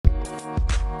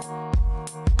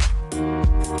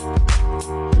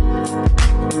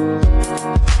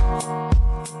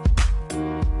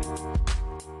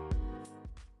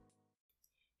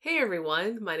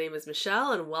everyone. My name is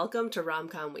Michelle, and welcome to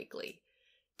Romcom Weekly.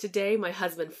 Today, my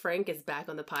husband Frank is back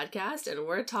on the podcast, and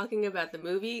we're talking about the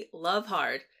movie Love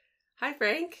Hard. Hi,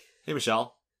 Frank. Hey,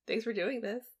 Michelle. Thanks for doing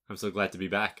this. I'm so glad to be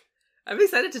back. I'm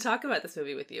excited to talk about this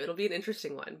movie with you. It'll be an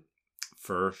interesting one.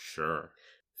 For sure.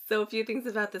 So, a few things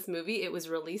about this movie. It was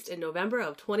released in November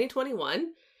of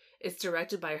 2021. It's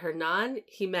directed by Hernan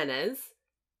Jimenez,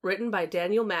 written by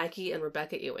Daniel Mackey and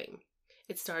Rebecca Ewing.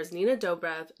 It stars Nina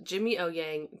Dobrev, Jimmy O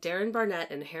Yang, Darren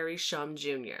Barnett, and Harry Shum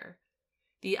Jr.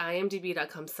 The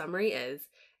IMDb.com summary is,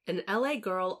 an LA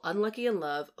girl unlucky in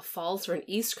love falls for an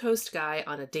East Coast guy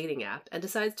on a dating app and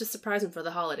decides to surprise him for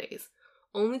the holidays,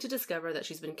 only to discover that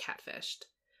she's been catfished.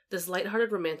 This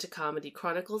lighthearted romantic comedy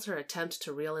chronicles her attempt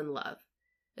to reel in love.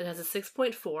 It has a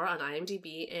 6.4 on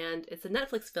IMDb, and it's a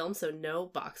Netflix film, so no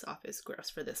box office gross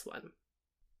for this one.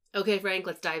 Okay, Frank,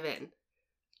 let's dive in.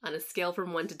 On a scale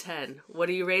from 1 to 10, what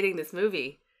are you rating this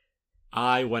movie?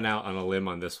 I went out on a limb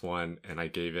on this one, and I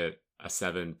gave it a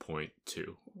 7.2.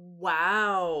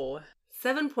 Wow.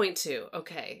 7.2.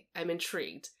 Okay, I'm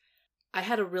intrigued. I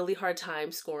had a really hard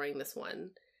time scoring this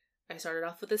one. I started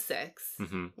off with a 6,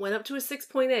 went up to a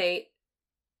 6.8.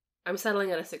 I'm settling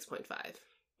at a 6.5.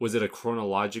 Was it a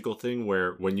chronological thing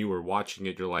where when you were watching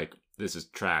it, you're like, this is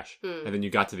trash. And then you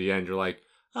got to the end, you're like,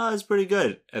 oh, it's pretty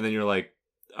good. And then you're like,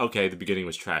 okay, the beginning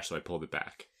was trash, so I pulled it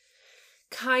back.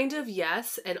 Kind of,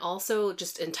 yes. And also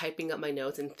just in typing up my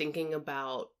notes and thinking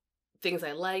about things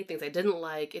I liked, things I didn't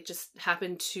like, it just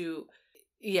happened to,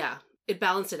 it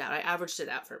balanced it out. I averaged it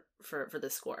out for the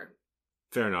score.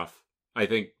 Fair enough. I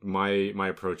think my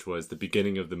approach was the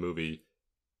beginning of the movie,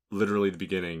 literally the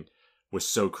beginning, was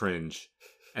so cringe.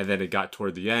 And then it got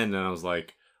toward the end, and I was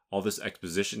like, all this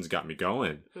exposition's got me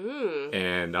going.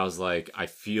 And I was like, I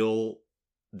feel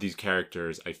these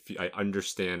characters, I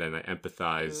understand and I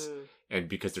empathize. And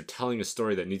because they're telling a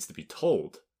story that needs to be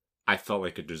told, I felt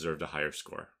like it deserved a higher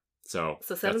score. So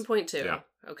 7.2. Yeah.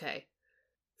 Okay.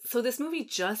 So this movie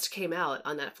just came out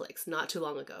on Netflix not too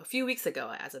long ago, a few weeks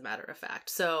ago, as a matter of fact.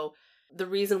 So the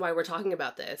reason why we're talking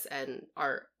about this and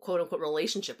our quote-unquote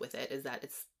relationship with it is that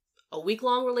it's a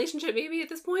week-long relationship maybe at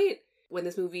this point. When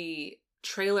this movie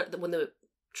when the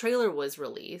trailer was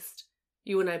released,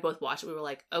 you and I both watched it. We were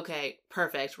like, okay,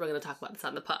 perfect. We're going to talk about this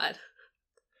on the pod.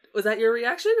 Was that your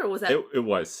reaction, or was that... It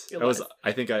was. It was.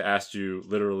 I think I asked you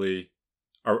literally,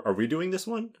 are we doing this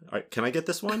one? Can I get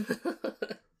this one?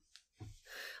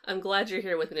 I'm glad you're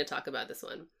here with me to talk about this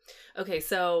one. Okay,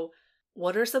 so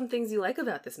what are some things you like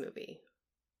about this movie?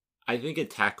 I think it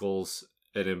tackles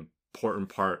an important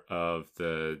part of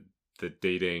the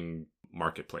dating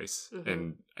marketplace.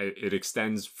 And it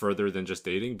extends further than just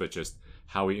dating, but just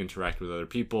how we interact with other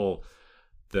people,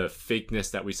 the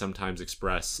fakeness that we sometimes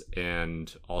express,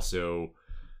 and also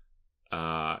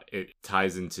it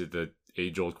ties into the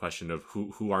age-old question of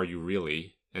who are you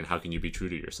really, and how can you be true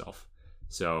to yourself.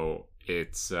 So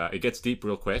it gets deep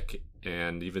real quick,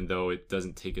 and even though it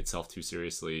doesn't take itself too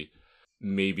seriously,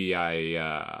 maybe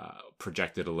I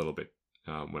projected a little bit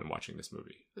when watching this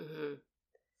movie.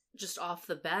 Just off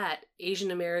the bat,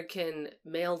 Asian American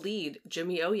male lead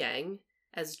Jimmy O Yang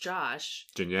as Josh.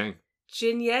 Jin Yang.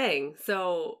 Jin Yang.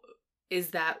 So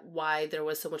is that why there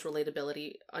was so much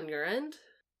relatability on your end?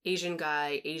 Asian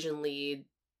guy, Asian lead,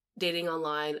 dating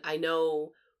online. I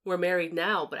know we're married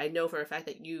now, but I know for a fact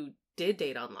that you did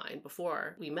date online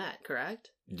before we met,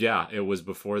 correct? Yeah, it was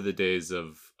before the days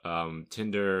of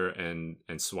Tinder and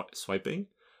swiping.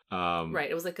 Right,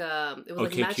 it was like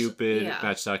OkCupid,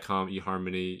 Match.com,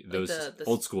 eHarmony, those the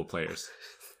old school players.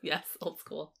 Yes, old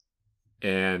school.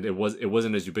 And it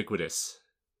wasn't as ubiquitous.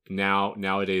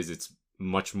 Nowadays it's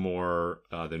much more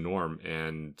the norm,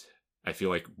 and I feel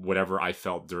like whatever I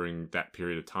felt during that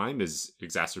period of time is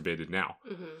exacerbated now.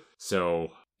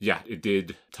 So yeah, it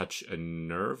did touch a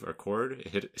nerve, a chord.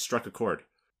 It struck a chord,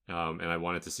 and I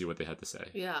wanted to see what they had to say.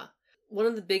 Yeah, one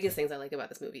of the biggest things I like about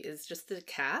this movie is just the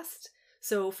cast.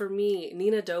 So for me,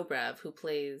 Nina Dobrev, who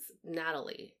plays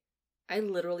Natalie, I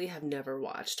literally have never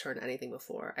watched her in anything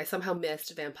before. I somehow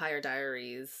missed Vampire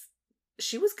Diaries.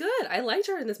 She was good. I liked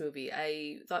her in this movie.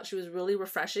 I thought she was really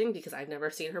refreshing because I've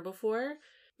never seen her before.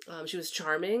 She was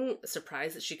charming,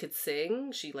 surprised that she could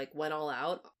sing. She went all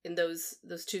out in those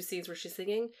two scenes where she's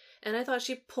singing. And I thought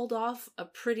she pulled off a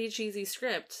pretty cheesy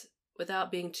script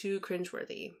without being too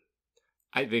cringeworthy.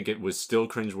 I think it was still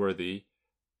cringeworthy.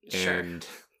 Sure. And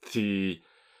she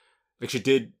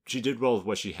did well with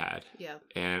what she had. Yeah.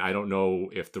 And I don't know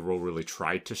if the role really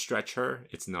tried to stretch her.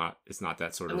 It's not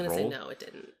that sort of role. I'm going to say no, it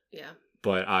didn't. Yeah.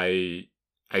 But I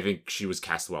think she was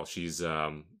cast well. She's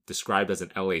described as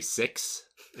an LA 6,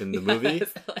 in the movie.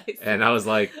 Yes, LA6. And I was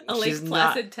like, A Lake she's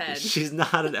Placid not 10. she's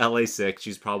not an LA6.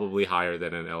 She's probably higher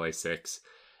than an LA6.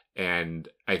 And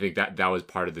I think that was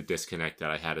part of the disconnect that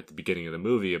I had at the beginning of the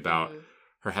movie about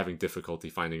her having difficulty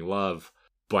finding love.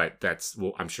 But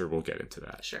I'm sure we'll get into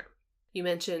that. Sure. You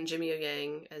mentioned Jimmy O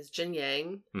Yang as Jin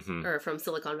Yang, Mm-hmm. or from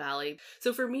Silicon Valley.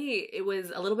 So for me, it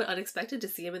was a little bit unexpected to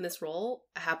see him in this role.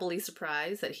 Happily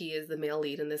surprised that he is the male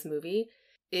lead in this movie.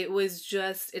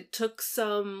 It took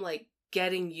some, like,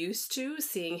 getting used to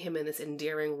seeing him in this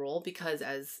endearing role because,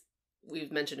 as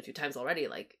we've mentioned a few times already,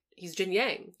 like, he's Jin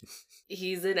Yang.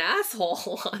 He's an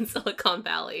asshole on Silicon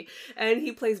Valley. And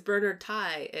he plays Bernard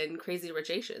Tai in Crazy Rich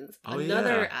Asians.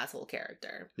 Another asshole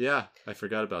character. Yeah, I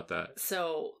forgot about that.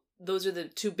 So those are the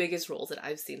two biggest roles that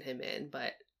I've seen him in,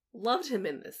 but loved him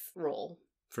in this role.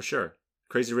 For sure.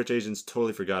 Crazy Rich Asians,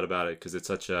 totally forgot about it because it's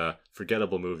such a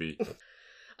forgettable movie.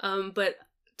 But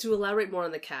to elaborate more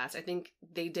on the cast, I think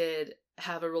they did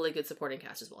have a really good supporting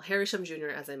cast as well. Harry Shum Jr.,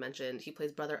 as I mentioned, he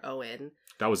plays Brother Owen.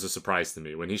 That was a surprise to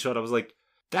me. When he showed up, I was like,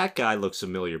 that guy looks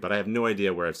familiar, but I have no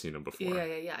idea where I've seen him before.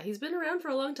 Yeah. He's been around for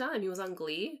a long time. He was on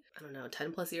Glee, I don't know,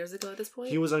 10 plus years ago at this point.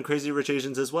 He was on Crazy Rich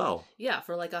Asians as well. Yeah,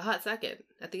 for like a hot second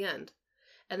at the end.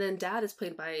 And then Dad is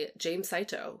played by James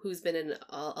Saito, who's been in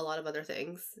a lot of other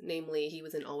things. Namely, he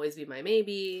was in Always Be My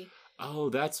Maybe. Oh,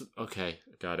 that's... Okay,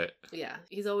 got it. Yeah,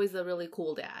 he's always the really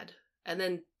cool dad. And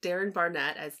then Darren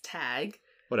Barnett as Tag.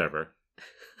 Whatever.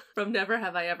 From Never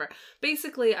Have I Ever.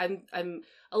 Basically, I'm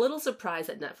a little surprised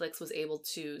that Netflix was able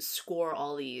to score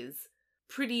all these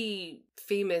pretty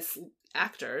famous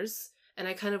actors, and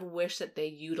I kind of wish that they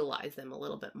utilized them a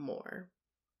little bit more.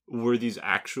 Were these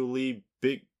actually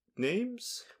big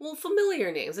names? Well,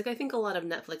 familiar names. Like, I think a lot of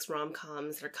Netflix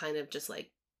rom-coms are kind of just like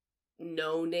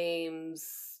no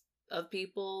names of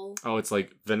people. Oh, it's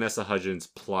like Vanessa Hudgens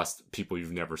plus people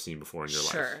you've never seen before in your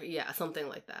life. Sure, yeah, something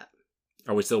like that.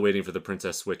 Are we still waiting for the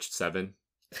Princess Switch 7?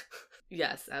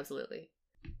 Yes, absolutely.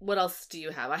 What else do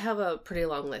you have? I have a pretty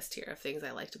long list here of things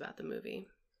I liked about the movie.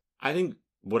 I think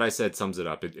what I said sums it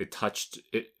up. It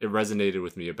resonated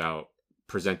with me about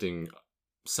presenting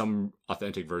some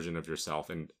authentic version of yourself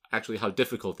and actually how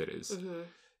difficult it is. Mm-hmm.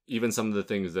 Even some of the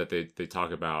things that they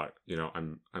talk about,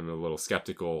 I'm a little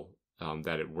skeptical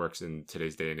that it works in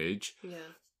today's day and age. Yeah.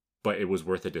 But it was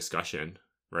worth a discussion,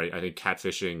 right? I think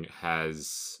catfishing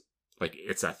has... Like,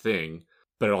 it's a thing,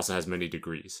 but it also has many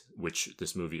degrees, which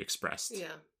this movie expressed.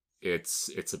 Yeah.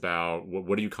 It's about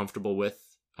what are you comfortable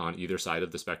with on either side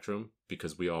of the spectrum,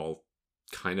 because we all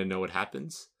kind of know what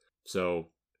happens. So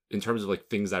in terms of, like,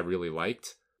 things I really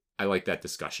liked, I like that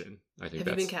discussion. I think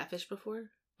Have you been catfished before?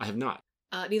 I have not.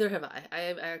 Neither have I. I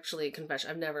have actually confessed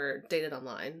I've never dated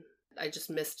online. I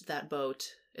just missed that boat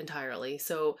entirely.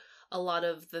 So a lot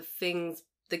of the things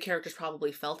the characters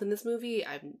probably felt in this movie,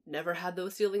 I've never had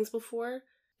those feelings before,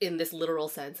 in this literal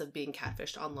sense of being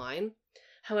catfished online.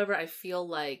 However, I feel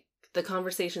like the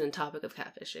conversation and topic of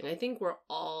catfishing, I think we're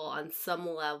all on some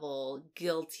level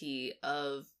guilty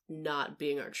of not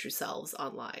being our true selves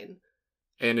online.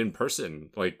 And in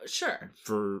person, like, sure,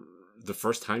 for the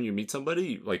first time you meet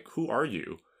somebody, like, who are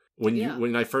you?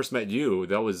 When I first met you,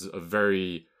 that was a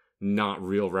very not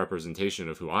real representation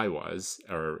of who I was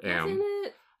or am. Wasn't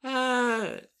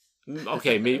it?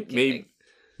 Okay, maybe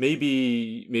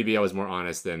I was more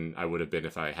honest than I would have been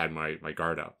if I had my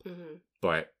guard up. Mm-hmm.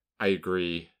 But I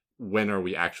agree. When are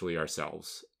we actually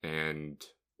ourselves? And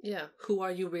yeah, who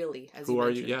are you really? Who are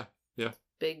you? Yeah.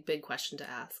 Big question to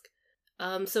ask.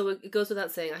 So it goes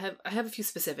without saying, I have a few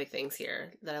specific things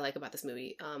here that I like about this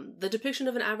movie. The depiction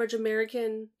of an average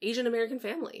Asian American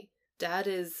family. Dad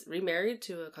is remarried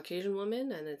to a Caucasian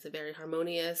woman, and it's a very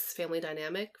harmonious family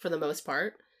dynamic for the most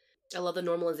part. I love the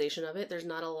normalization of it.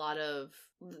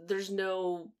 There's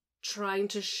no trying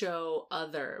to show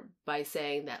other by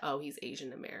saying that, oh, he's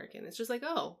Asian American. It's just like,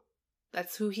 oh,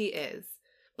 that's who he is.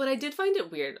 But I did find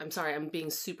it weird. I'm sorry, I'm being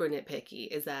super nitpicky.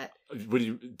 Is that...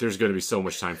 There's going to be so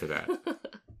much time for that.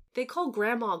 They call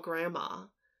Grandma.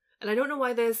 And I don't know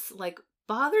why this, like,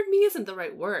 bothered me isn't the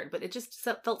right word, but it just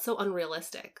felt so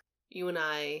unrealistic. You and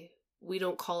I, we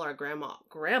don't call our grandma.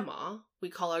 We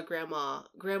call our grandma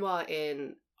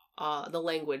in the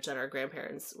language that our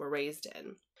grandparents were raised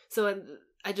in. So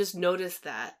I just noticed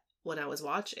that when I was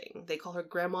watching. They call her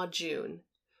Grandma June.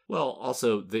 Well,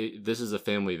 also, this is a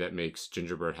family that makes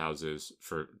gingerbread houses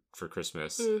for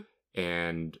Christmas. Mm.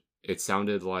 And it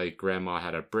sounded like Grandma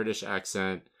had a British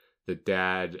accent. The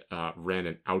dad ran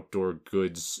an outdoor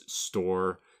goods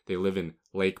store. They live in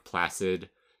Lake Placid.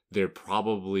 They're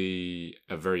probably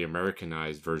a very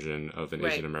Americanized version of an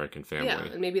Asian American family. Yeah,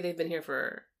 and maybe they've been here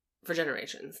for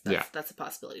generations. That's a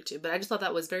possibility too. But I just thought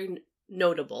that was very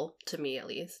notable, to me at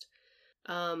least.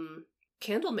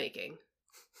 Candle making.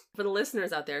 For the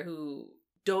listeners out there who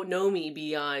don't know me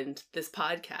beyond this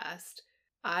podcast,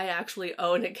 I actually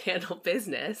own a candle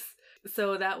business.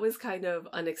 So that was kind of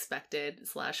unexpected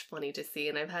 / funny to see.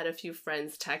 And I've had a few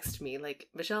friends text me like,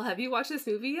 Michelle, have you watched this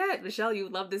movie yet? Michelle, you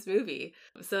love this movie.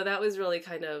 So that was really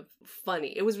kind of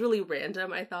funny. It was really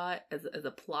random, I thought, as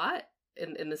a plot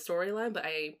in the storyline, but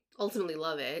I ultimately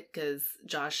love it because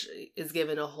Josh is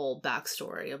given a whole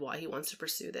backstory of why he wants to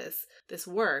pursue this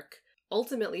work.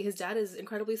 Ultimately, his dad is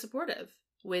incredibly supportive,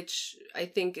 which I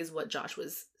think is what Josh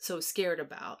was so scared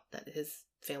about, that his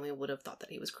family would have thought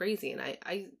that he was crazy. And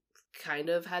I kind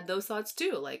of had those thoughts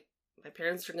too. Like, my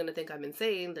parents are going to think I'm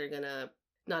insane. They're going to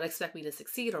not expect me to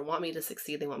succeed or want me to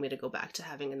succeed. They want me to go back to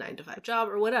having a 9-to-5 job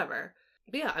or whatever.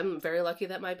 But yeah, I'm very lucky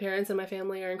that my parents and my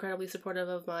family are incredibly supportive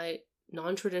of my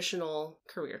non-traditional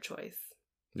career choice.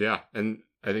 Yeah, and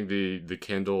I think the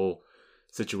candle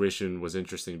situation was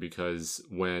interesting because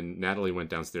when Natalie went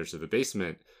downstairs to the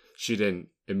basement, she didn't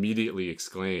immediately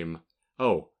exclaim,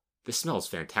 "Oh, this smells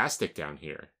fantastic down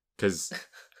here." Because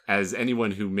as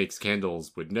anyone who makes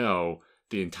candles would know,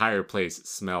 the entire place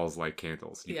smells like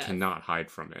candles. You cannot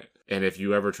hide from it. And if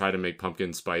you ever try to make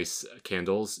pumpkin spice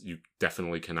candles, you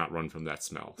definitely cannot run from that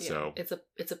smell. Yeah, so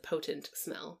it's a potent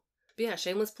smell. But yeah,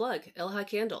 shameless plug, Ilha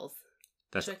Candles.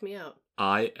 Check me out.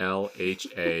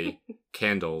 ILHA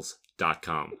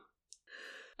candles.com.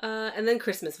 And then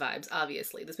Christmas vibes,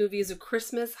 obviously. This movie is a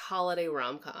Christmas holiday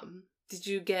rom-com. Did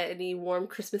you get any warm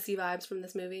Christmassy vibes from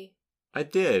this movie? I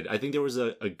did. I think there was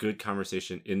a good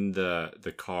conversation in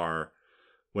the car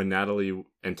when Natalie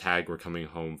and Tag were coming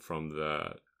home from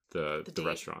the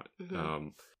restaurant. Mm-hmm.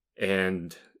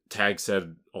 And Tag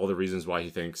said all the reasons why he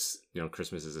thinks,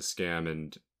 Christmas is a scam.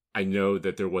 And I know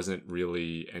that there wasn't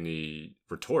really any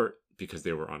retort because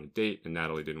they were on a date and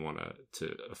Natalie didn't want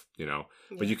to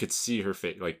but you could see her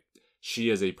face. Like, she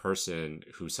is a person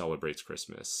who celebrates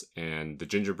Christmas, and the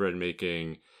gingerbread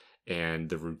making and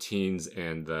the routines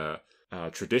and the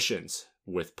traditions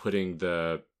with putting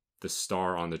the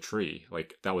star on the tree.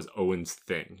 Like, that was Owen's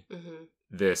thing. Mm-hmm.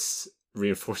 This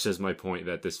reinforces my point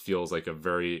that this feels like a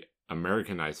very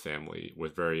Americanized family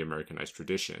with very Americanized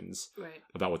traditions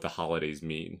about what the holidays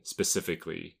mean,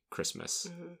 specifically Christmas.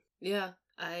 Mm-hmm. Yeah,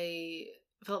 I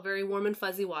felt very warm and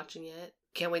fuzzy watching it.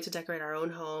 Can't wait to decorate our own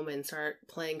home and start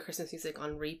playing Christmas music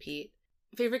on repeat.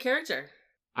 Favorite character?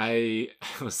 I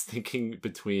was thinking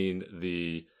between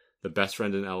the best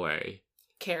friend in LA,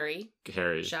 Carrie.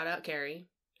 Shout out Carrie.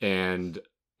 And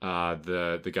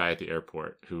the guy at the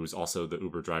airport who's also the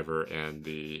Uber driver and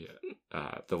the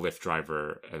Lyft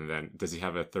driver, and then does he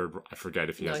have a third? I forget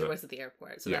if he has. No, he works at the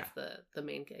airport, so that's the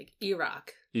main gig.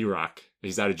 Iraq.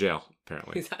 He's out of jail,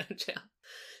 apparently. He's out of jail.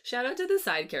 Shout out to the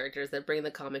side characters that bring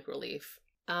the comic relief.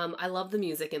 I love the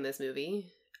music in this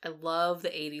movie. I love the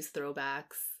 80s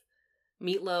throwbacks.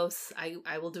 Meatloaf's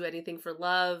I Will Do Anything for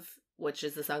Love, which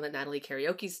is the song that Natalie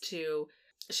karaoke's to.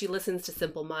 She listens to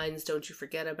Simple Minds' Don't You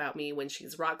Forget About Me when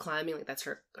she's rock climbing. Like, that's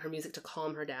her music to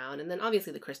calm her down. And then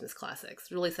obviously the Christmas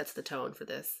classics really sets the tone for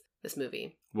this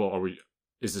movie. Well,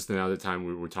 is this now the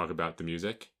time we talk about the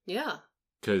music? Yeah.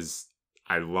 Because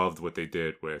I loved what they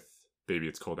did with Baby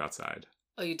It's Cold Outside.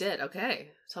 Oh, you did?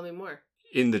 Okay. Tell me more.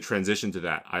 In the transition to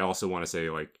that, I also want to say,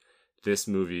 like, this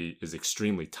movie is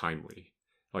extremely timely.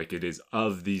 Like, it is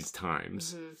of these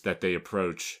times that they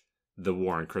approach the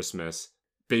war on Christmas.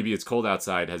 Baby It's Cold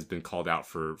Outside has been called out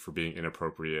for being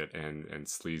inappropriate and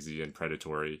sleazy and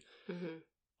predatory. Mm-hmm.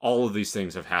 All of these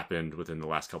things have happened within the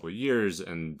last couple of years,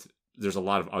 and there's a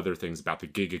lot of other things about the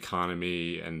gig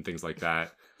economy and things like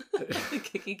that. The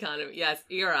gig economy, yes.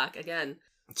 Iraq, again.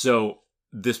 So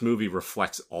this movie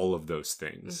reflects all of those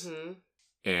things. Mm-hmm.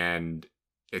 And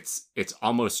it's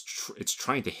almost, it's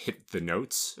trying to hit the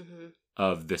notes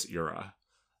of this era.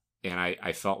 And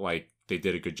I felt like they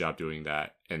did a good job doing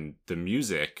that. And the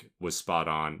music was spot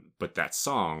on. But that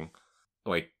song,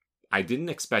 like, I didn't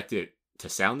expect it to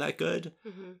sound that good.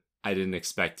 Mm-hmm. I didn't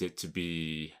expect it to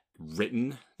be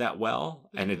written that well.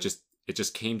 Mm-hmm. And it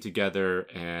just came together.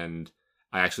 And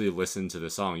I actually listened to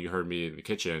the song. You heard me in the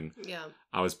kitchen. Yeah.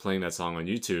 I was playing that song on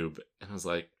YouTube. And I was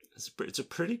like, it's a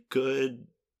pretty good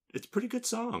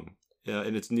song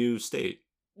in its new state.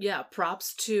 Yeah,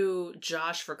 props to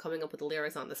Josh for coming up with the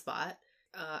lyrics on the spot.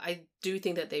 I do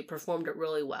think that they performed it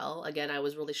really well. Again, I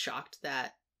was really shocked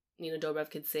that Nina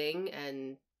Dobrev could sing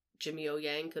and Jimmy O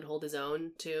Yang could hold his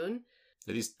own tune.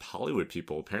 These Hollywood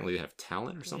people apparently have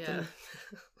talent or something.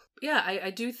 Yeah,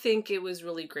 I do think it was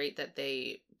really great that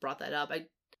they brought that up.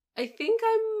 I think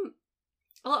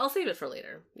I'll save it for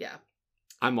later. Yeah.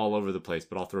 I'm all over the place,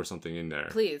 but I'll throw something in there.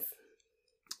 Please.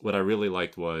 What I really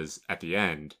liked was, at the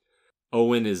end,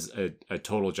 Owen is a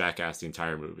total jackass the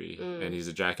entire movie, Mm. and he's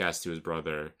a jackass to his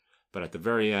brother. But at the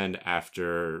very end,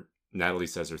 after Natalie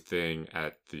says her thing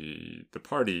at the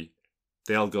party,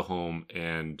 they all go home,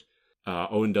 and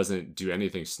Owen doesn't do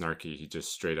anything snarky. He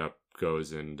just straight up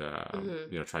goes and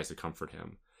tries to comfort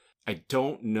him. I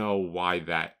don't know why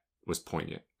that was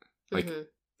poignant. Like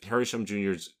Harry Shum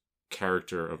Jr.'s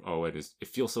character of Owen it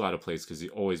feels so out of place because he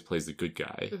always plays the good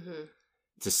guy.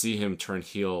 To see him turn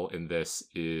heel in this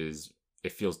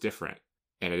it feels different,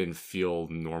 and it didn't feel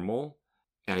normal.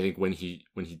 And I think when he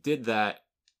did that,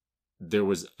 there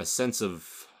was a sense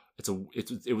of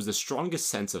it was the strongest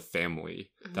sense of family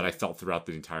that I felt throughout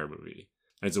the entire movie.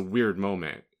 And it's a weird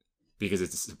moment because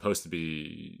it's supposed to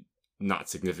be not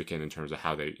significant in terms of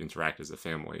how they interact as a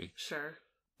family. Sure.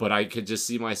 But I could just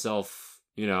see myself,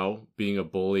 being a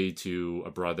bully to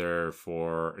a brother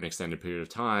for an extended period of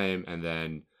time, and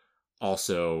then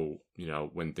also,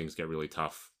 when things get really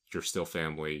tough, you're still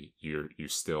family. You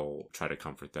still try to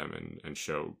comfort them and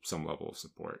show some level of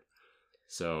support.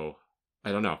 So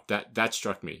I don't know. That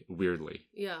struck me weirdly.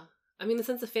 Yeah. I mean, the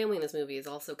sense of family in this movie is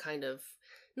also kind of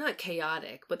not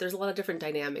chaotic, but there's a lot of different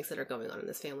dynamics that are going on in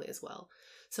this family as well.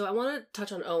 So I want to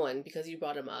touch on Owen because you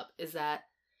brought him up, is that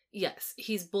yes,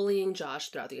 he's bullying Josh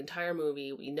throughout the entire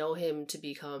movie. We know him to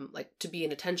be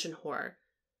an attention whore.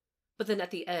 But then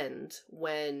at the end,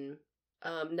 when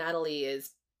Natalie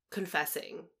is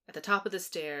confessing at the top of the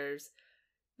stairs,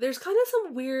 there's kind of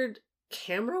some weird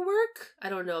camera work. I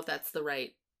don't know if that's the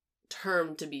right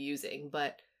term to be using,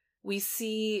 but we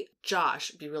see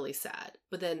Josh be really sad.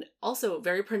 But then also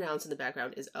very pronounced in the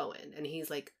background is Owen. And he's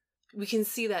like, we can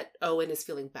see that Owen is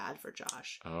feeling bad for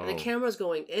Josh. Oh. And the camera's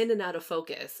going in and out of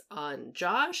focus on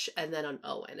Josh and then on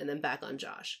Owen and then back on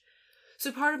Josh.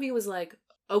 So part of me was like,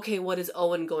 okay, what is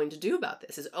Owen going to do about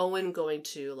this? Is Owen going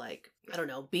to,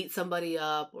 beat somebody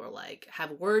up or,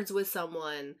 have words with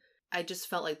someone? I just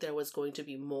felt like there was going to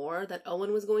be more that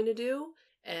Owen was going to do,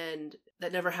 and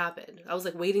that never happened. I was,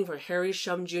 waiting for Harry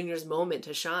Shum Jr.'s moment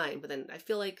to shine, but then I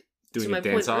feel like, to my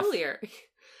point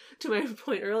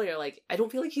earlier, I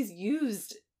don't feel like he's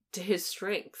used to his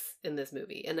strengths in this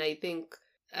movie. And I think,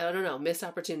 I don't know, missed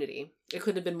opportunity. It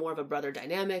could have been more of a brother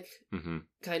dynamic,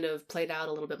 kind of played out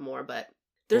a little bit more, but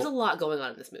there's a lot going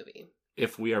on in this movie.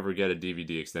 If we ever get a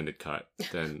DVD extended cut,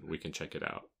 then we can check it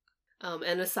out.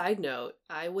 And a side note,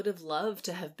 I would have loved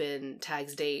to have been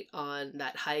Tag's date on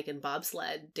that hike and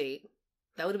bobsled date.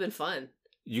 That would have been fun.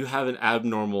 You have an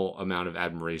abnormal amount of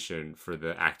admiration for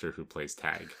the actor who plays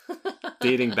Tag.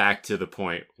 Dating back to the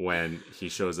point when he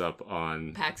shows up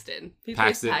on Paxton.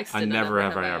 Paxton on Never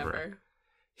Have I Ever.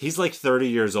 He's 30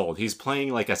 years old. He's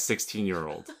playing like a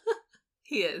 16-year-old.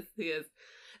 He is.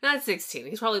 Not 16.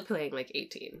 He's probably playing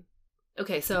 18.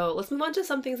 Okay, so let's move on to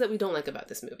some things that we don't like about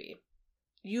this movie.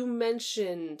 You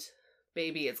mentioned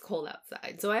Baby It's Cold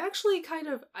Outside. So I actually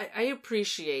I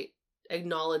appreciate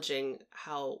acknowledging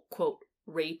how, quote,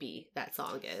 rapey that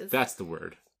song is. That's the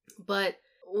word. But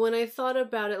when I thought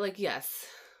about it, yes,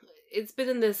 it's been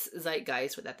in this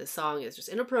zeitgeist that this song is just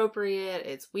inappropriate,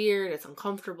 it's weird, it's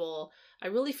uncomfortable. I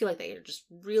really feel like they are just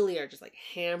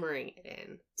hammering it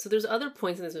in. So there's other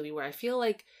points in this movie where I feel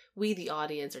like we, the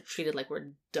audience, are treated like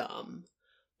we're dumb.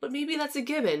 But maybe that's a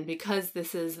given because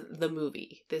this is the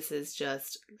movie. This is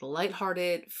just the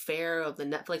lighthearted fare of the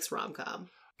Netflix rom-com.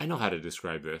 I know how to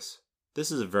describe this.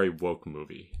 This is a very woke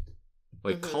movie.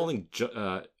 Calling,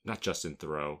 not Justin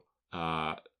Theroux,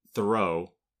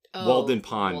 Thoreau, Walden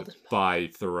Pond by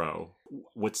Thoreau.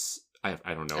 I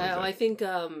don't know. I think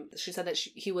she said that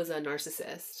he was a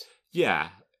narcissist. Yeah,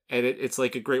 and it's a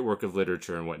great work of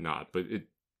literature and whatnot, but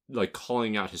it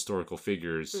calling out historical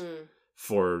figures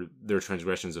for their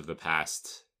transgressions of the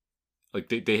past.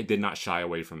 They did not shy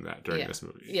away from that during this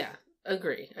movie. Yeah,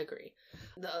 agree.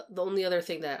 The only other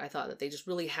thing that I thought that they just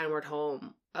really hammered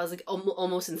home, I was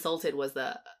almost insulted, was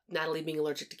the Natalie being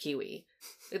allergic to kiwi.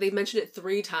 They mentioned it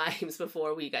 3 times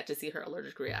before we got to see her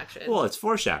allergic reaction. Well, it's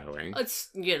foreshadowing. It's,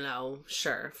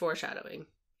 sure, foreshadowing.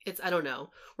 I don't know.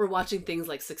 We're watching things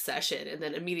like Succession, and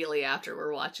then immediately after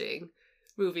we're watching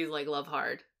movies like Love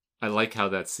Hard. I like how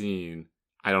that scene,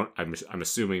 I'm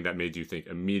assuming that made you think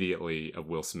immediately of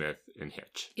Will Smith in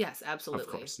Hitch. Yes, absolutely.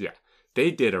 Of course, yeah.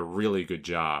 They did a really good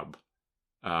job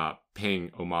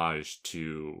paying homage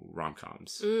to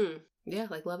rom-coms. Yeah,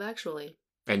 like Love Actually.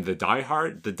 And the Die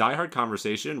Hard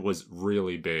conversation was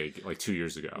really big 2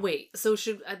 years ago. Wait, so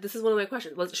this is one of my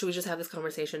questions. Should we just have this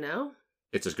conversation now?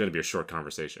 It's just going to be a short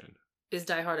conversation. Is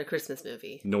Die Hard a Christmas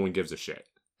movie? No one gives a shit.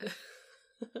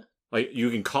 You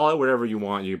can call it whatever you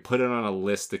want. You can put it on a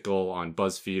listicle on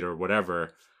BuzzFeed or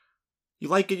whatever. You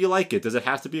like it, you like it. Does it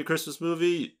have to be a Christmas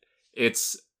movie?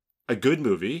 It's a good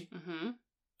movie.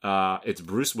 Mm-hmm. It's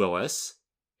Bruce Willis.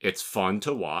 It's fun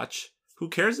to watch. Who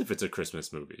cares if it's a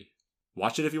Christmas movie?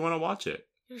 Watch it if you want to watch it.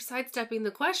 You're sidestepping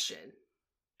the question.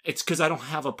 It's because I don't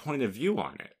have a point of view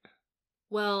on it.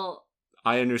 Well,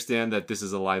 I understand that this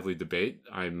is a lively debate.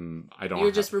 I don't.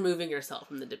 You're just removing yourself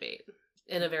from the debate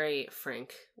in a very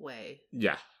frank way.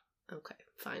 Yeah. Okay,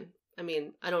 fine. I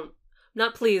mean, I'm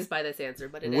not pleased by this answer,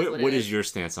 but it is what it What is. is your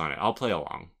stance on it? I'll play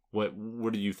along.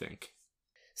 What do you think?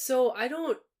 So I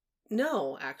don't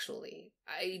know, actually.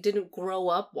 I didn't grow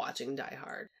up watching Die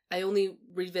Hard. I only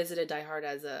revisited Die Hard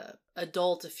as a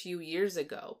adult a few years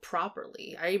ago,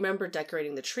 properly. I remember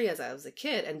decorating the tree as I was a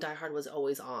kid, and Die Hard was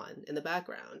always on in the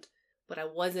background. But I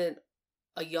wasn't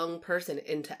a young person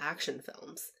into action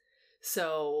films.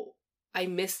 So I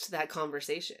missed that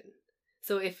conversation.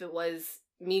 So if it was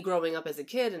me growing up as a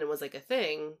kid and it was like a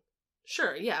thing,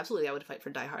 sure, yeah, absolutely, I would fight for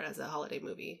Die Hard as a holiday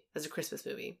movie, as a Christmas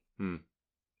movie.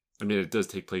 I mean, it does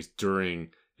take place during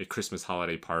a Christmas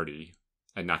holiday party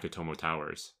at Nakatomi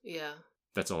Towers. Yeah.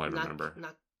 That's all I remember.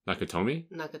 Nakatomi?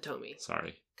 Nakatomi.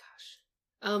 Sorry.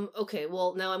 Gosh. Okay,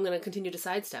 well, now I'm going to continue to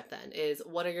sidestep then.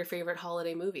 What are your favorite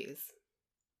holiday movies?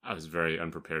 I was very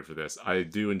unprepared for this. I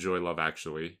do enjoy Love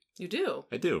Actually. You do?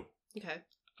 I do. Okay.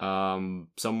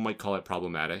 Some might call it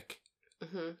problematic.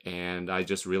 Mm-hmm. And I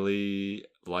just really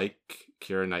like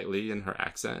Keira Knightley and her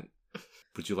accent.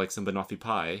 Would you like some banoffee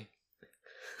pie?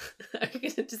 Are you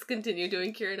going to just continue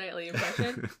doing Keira Knightley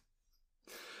impression?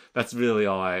 That's really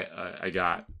all I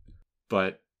got.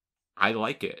 But I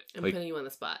like it. I'm putting you on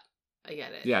the spot. I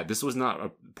get it. Yeah, this was not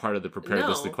a part of the prepared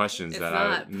list of questions that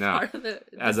I part of the,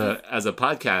 as a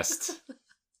podcast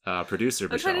producer.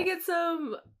 I'm trying to get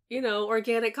some,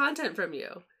 organic content from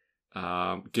you.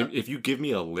 If you give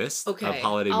me a list of Okay,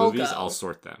 holiday movies, I'll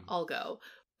sort them. I'll go.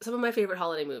 Some of my favorite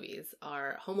holiday movies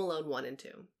are Home Alone 1 and 2.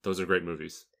 Those are great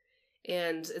movies.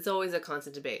 And it's always a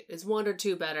constant debate. Is 1 or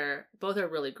 2 better? Both are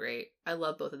really great. I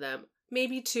love both of them.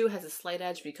 Maybe 2 has a slight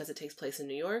edge because it takes place in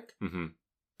New York. Mm-hmm.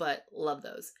 But love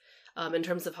those. In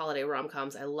terms of holiday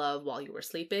rom-coms, I love While You Were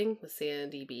Sleeping with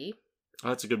Sandy B. Oh,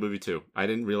 that's a good movie too. I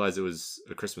didn't realize it was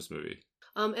a Christmas movie.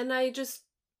 And I just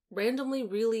randomly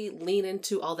really lean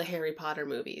into all the Harry Potter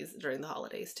movies during the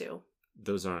holidays too.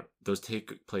 Those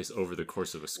take place over the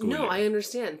course of a school year. No, I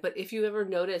understand. But if you ever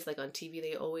notice, like on TV,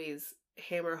 they always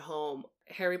hammer home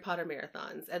Harry Potter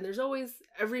marathons. And there's always,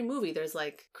 every movie, there's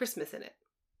like Christmas in it.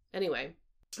 Anyway,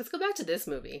 let's go back to this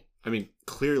movie. I mean,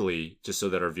 clearly, just so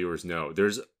that our viewers know,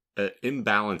 there's an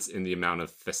imbalance in the amount of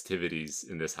festivities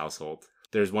in this household.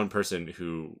 There's one person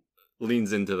who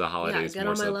leans into the holidays more.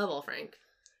 Yeah, get on my level, Frank.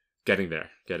 Getting there.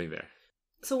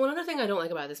 So one other thing I don't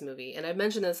like about this movie, and I've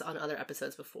mentioned this on other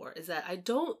episodes before, is that I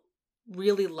don't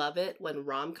really love it when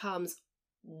rom-coms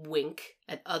wink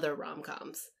at other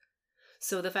rom-coms.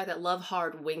 So the fact that Love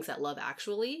Hard winks at Love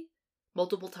Actually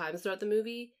multiple times throughout the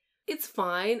movie, it's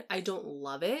fine. I don't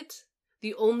love it.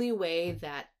 The only way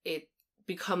that it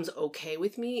becomes okay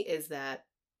with me is that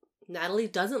Natalie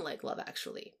doesn't like Love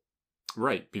Actually.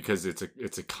 Right, because it's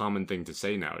a common thing to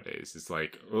say nowadays. It's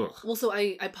like, ugh. Well, so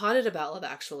I potted about Love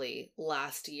Actually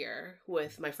last year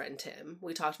with my friend Tim.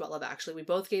 We talked about Love Actually. We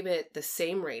both gave it the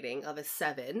same rating of a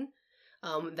 7.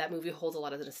 That movie holds a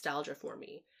lot of nostalgia for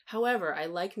me. However, I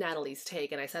like Natalie's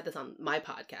take, and I said this on my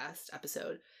podcast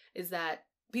episode, is that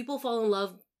people fall in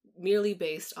love merely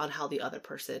based on how the other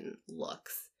person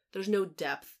looks. There's no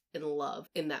depth in love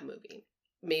in that movie.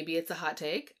 Maybe it's a hot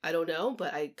take. I don't know,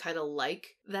 but I kind of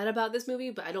like that about this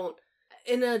movie, but I don't,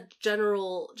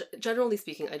 generally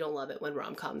speaking, I don't love it when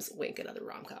rom-coms wink at other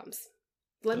rom-coms.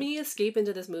 Let me escape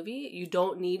into this movie. You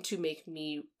don't need to make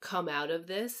me come out of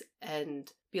this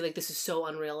and be like, this is so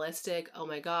unrealistic. Oh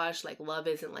my gosh, like love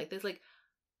isn't like this. Like,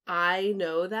 I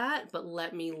know that, but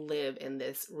let me live in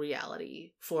this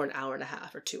reality for an hour and a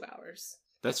half or 2 hours.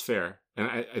 That's fair. And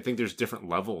I think there's different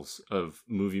levels of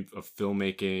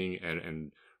filmmaking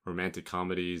and romantic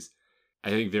comedies. I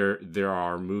think there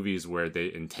are movies where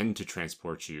they intend to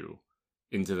transport you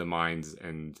into the minds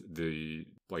and the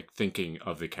thinking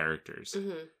of the characters.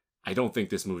 Mm-hmm. I don't think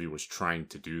this movie was trying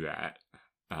to do that.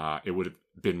 It would have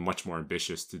been much more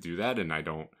ambitious to do that, and I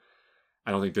don't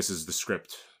think this is the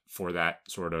script for that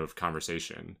sort of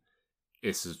conversation.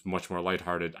 It's much more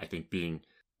lighthearted. I think being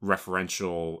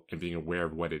referential and being aware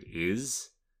of what it is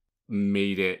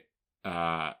made it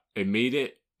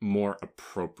more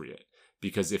appropriate.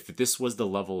 Because if this was the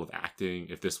level of acting,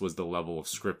 if this was the level of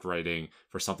script writing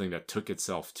for something that took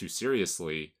itself too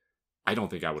seriously, I don't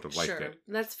think I would have liked it.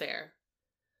 That's fair.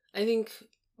 I think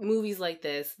movies like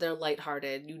this, they're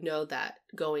lighthearted. You know that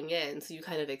going in, so you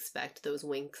kind of expect those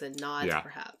winks and nods,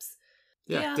 perhaps.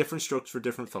 Yeah, different strokes for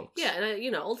different folks. Yeah,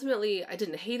 and ultimately, I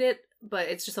didn't hate it, but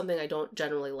it's just something I don't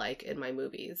generally like in my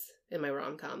movies, in my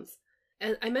rom-coms.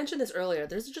 And I mentioned this earlier,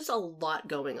 there's just a lot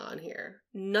going on here.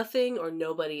 Nothing or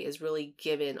nobody is really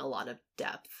given a lot of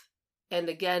depth. And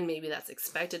again, maybe that's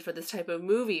expected for this type of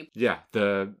movie. Yeah,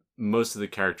 most of the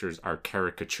characters are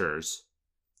caricatures.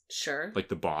 Sure. Like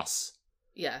the boss.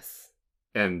 Yes.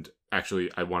 And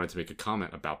actually, I wanted to make a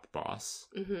comment about the boss.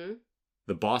 Mm-hmm.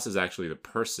 The boss is actually the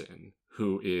person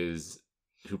who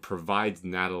provides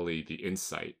Natalie the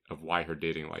insight of why her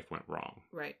dating life went wrong.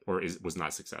 Right. Or was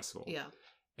not successful. Yeah.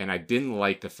 And I didn't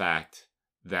like the fact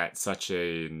that such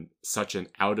an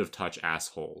out-of-touch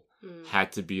asshole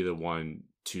had to be the one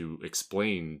to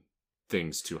explain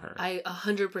things to her. I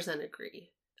 100% agree.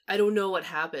 I don't know what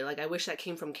happened. Like, I wish that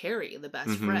came from Carrie, the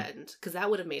best friend, because that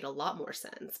would have made a lot more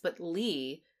sense. But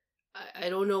Lee, I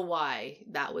don't know why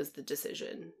that was the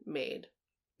decision made.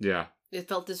 Yeah. It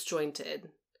felt disjointed.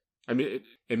 I mean,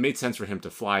 it made sense for him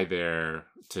to fly there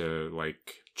to,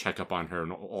 like, check up on her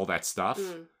and all that stuff.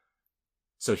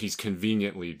 So he's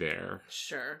conveniently there.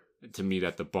 Sure. To meet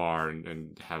at the bar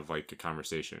and have, like, a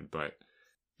conversation. But,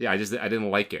 yeah, I didn't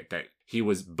like it. That he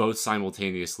was both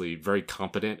simultaneously very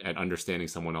competent at understanding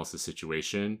someone else's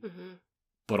situation,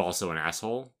 but also an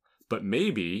asshole. But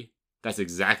maybe that's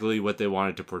exactly what they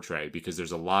wanted to portray, because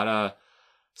there's a lot of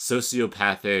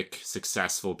sociopathic,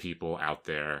 successful people out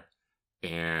there,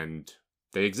 and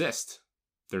they exist.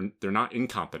 They're not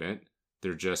incompetent.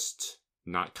 They're just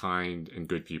not kind and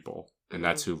good people. And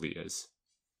that's who Lee is.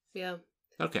 Yeah.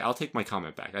 Okay, I'll take my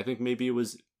comment back. I think maybe it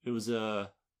was a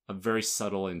very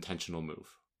subtle, intentional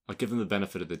move. I'll give them the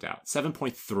benefit of the doubt.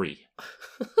 7.3.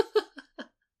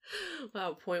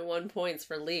 Wow, 0.1 points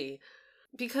for Lee.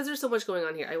 Because there's so much going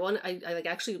on here, I like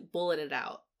actually bulleted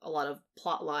out a lot of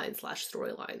plot lines /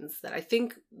 storylines that I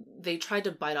think they tried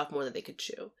to bite off more than they could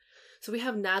chew. So we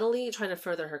have Natalie trying to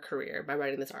further her career by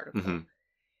writing this article.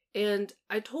 And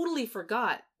I totally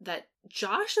forgot that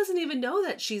Josh doesn't even know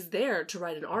that she's there to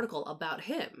write an article about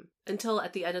him until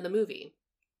at the end of the movie.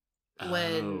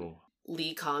 When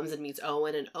Lee comes and meets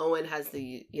Owen, and Owen has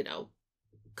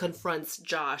confronts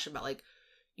Josh about, like,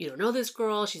 you don't know this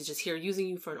girl, she's just here using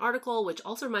you for an article, which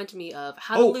also reminded me of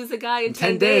How to Lose a Guy in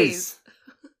 10 Days.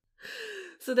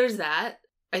 So there's that.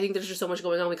 I think there's just so much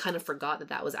going on, we kind of forgot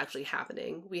that was actually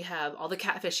happening. We have all the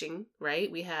catfishing,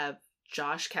 right? We have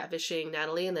Josh catfishing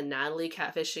Natalie and then Natalie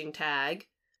catfishing Tag.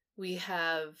 We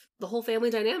have the whole family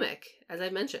dynamic, as I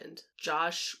mentioned.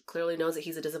 Josh clearly knows that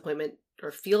he's a disappointment,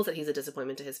 or feels that he's a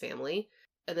disappointment to his family.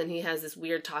 And then he has this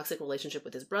weird toxic relationship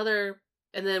with his brother.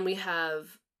 And then we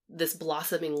have this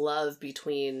blossoming love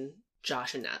between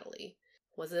Josh and Natalie.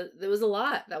 There was a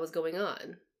lot that was going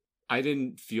on. I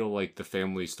didn't feel like the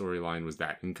family storyline was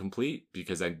that incomplete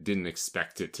because I didn't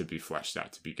expect it to be fleshed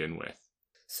out to begin with.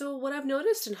 So what I've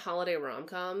noticed in holiday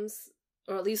rom-coms,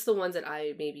 or at least the ones that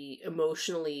I maybe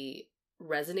emotionally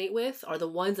resonate with, are the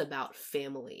ones about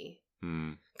family.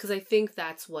 Because I think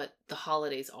that's what the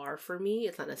holidays are for me.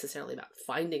 It's not necessarily about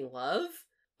finding love,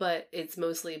 but it's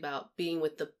mostly about being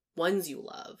with the ones you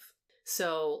love.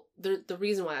 So the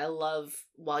reason why I love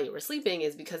While You Were Sleeping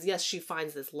is because, yes, she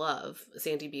finds this love.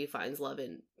 Sandy B finds love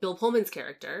in Bill Pullman's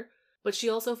character, but she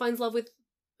also finds love with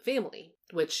family,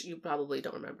 which you probably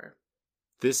don't remember.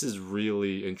 This is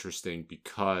really interesting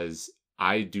because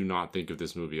I do not think of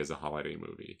this movie as a holiday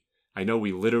movie. I know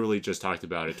we literally just talked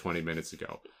about it 20 minutes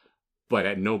ago, but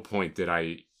at no point did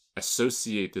I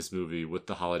associate this movie with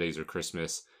the holidays or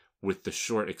Christmas, with the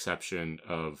short exception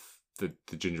of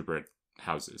the gingerbread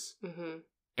houses.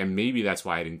 And maybe that's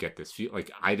why I didn't get this feel.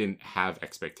 Like, I didn't have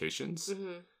expectations.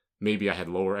 Maybe I had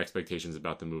lower expectations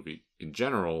about the movie in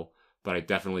general, but I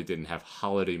definitely didn't have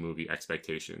holiday movie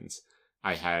expectations.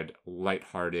 I had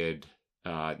lighthearted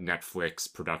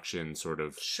Netflix production sort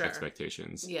of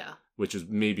expectations. Yeah. Which is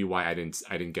maybe why I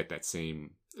didn't get that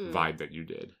same vibe that you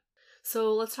did.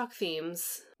 So let's talk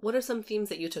themes. What are some themes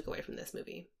that you took away from this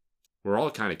movie? We're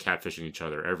all kind of catfishing each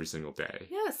other every single day.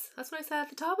 Yes, that's what I said at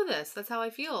the top of this. That's how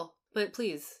I feel. But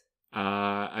please.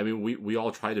 I mean, we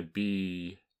all try to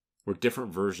be... We're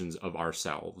different versions of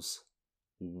ourselves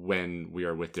when we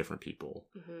are with different people.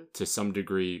 To some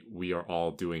degree, we are all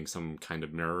doing some kind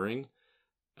of mirroring,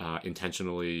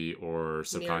 intentionally or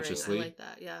subconsciously. Mirroring, I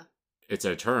like that, yeah. It's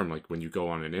a term, like when you go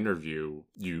on an interview,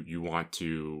 you want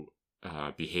to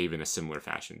behave in a similar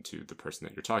fashion to the person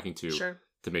that you're talking to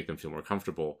to make them feel more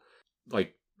comfortable.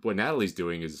 Like, what Natalie's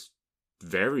doing is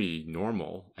very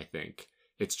normal, I think.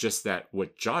 It's just that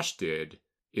what Josh did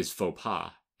is faux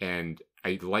pas. And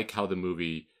I like how the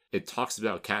movie, it talks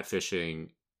about catfishing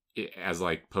as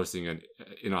like posting an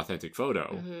inauthentic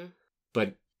photo.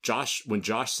 But when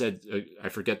Josh said, I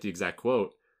forget the exact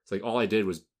quote, it's like, all I did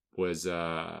was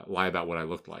lie about what I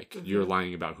looked like. Mm-hmm. You're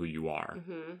lying about who you are.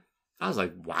 Mm-hmm. I was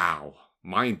like, wow,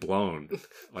 mind blown.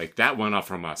 Like, that went up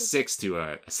from a 6 to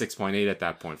a 6.8 at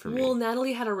that point for me. Well,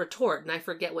 Natalie had a retort, and I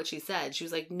forget what she said. She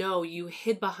was like, no, you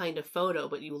hid behind a photo,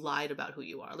 but you lied about who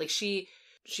you are. Like, she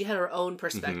had her own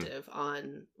perspective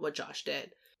on what Josh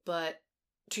did. But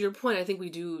to your point, I think we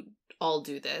do all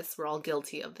do this. We're all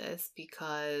guilty of this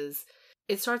because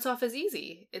it starts off as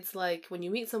easy. It's like when you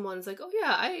meet someone, it's like, oh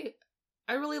yeah,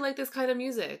 I really like this kind of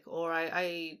music, or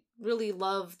I really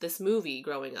love this movie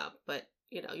growing up. But,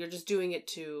 you know, you're just doing it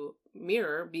to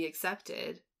be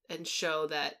accepted, and show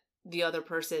that the other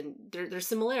person, there's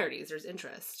similarities, there's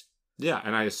interest. Yeah,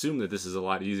 and I assume that this is a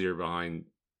lot easier behind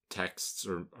texts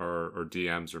or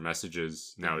DMs or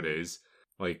messages nowadays.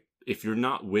 Mm-hmm. Like, if you're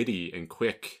not witty and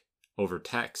quick over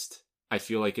text, I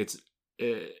feel like it's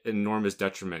an enormous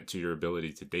detriment to your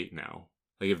ability to date now.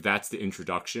 Like, if that's the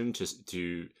introduction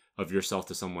to of yourself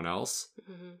to someone else,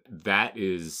 mm-hmm. that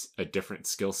is a different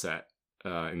skill set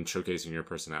in showcasing your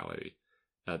personality.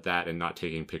 That and not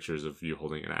taking pictures of you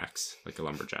holding an axe like a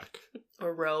lumberjack. A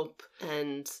rope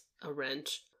and a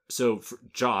wrench. So for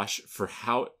Josh, for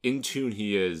how in tune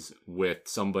he is with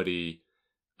somebody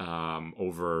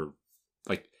over,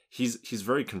 like, he's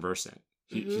very conversant.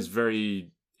 He's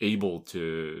very able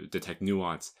to detect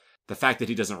nuance. The fact that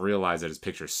he doesn't realize that his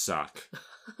pictures suck.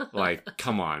 Like,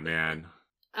 come on, man.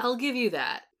 I'll give you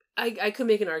that. I could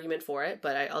make an argument for it,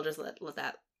 but I'll just let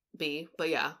that be. But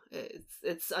yeah,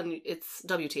 it's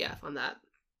WTF on that.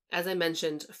 As I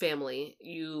mentioned, family.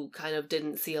 You kind of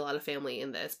didn't see a lot of family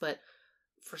in this, but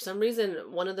for some reason,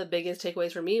 one of the biggest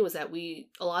takeaways for me was that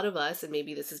a lot of us, and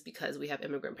maybe this is because we have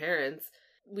immigrant parents,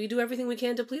 we do everything we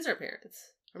can to please our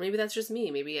parents. Or maybe that's just me.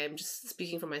 Maybe I'm just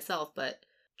speaking for myself, but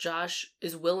Josh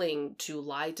is willing to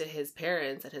lie to his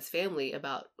parents and his family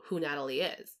about who Natalie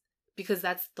is. Because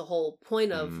that's the whole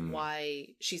point of why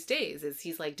she stays, is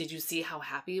he's like, did you see how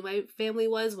happy my family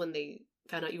was when they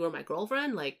found out you were my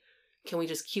girlfriend? Like, can we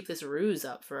just keep this ruse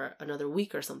up for another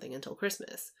week or something until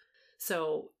Christmas?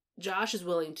 So Josh is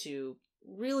willing to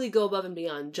really go above and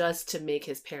beyond just to make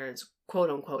his parents quote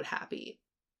unquote happy.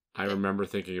 I remember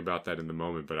thinking about that in the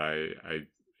moment, but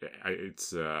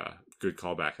it's a good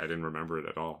callback. I didn't remember it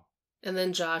at all. And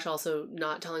then Josh also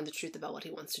not telling the truth about what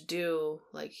he wants to do.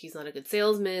 Like, he's not a good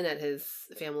salesman at his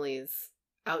family's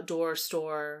outdoor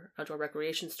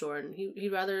recreation store, and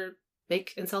he'd rather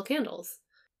bake and sell candles.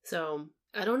 So,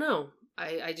 I don't know.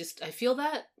 I feel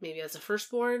that, maybe as a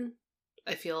firstborn,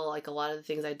 I feel like a lot of the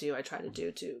things I do, I try to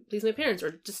do to please my parents,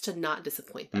 or just to not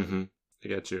disappoint them. Mm-hmm. I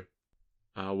get you.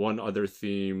 One other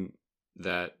theme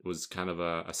that was kind of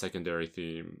a secondary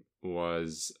theme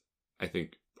was, I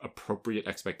think, appropriate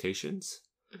expectations,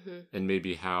 and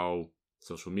maybe how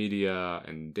social media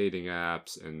and dating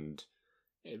apps and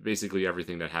basically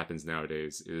everything that happens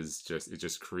nowadays it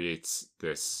just creates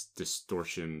this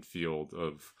distortion field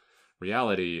of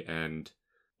reality. And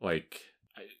like,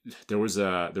 there was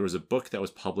a book that was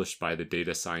published by the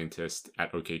data scientist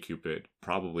at OkCupid,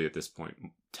 probably at this point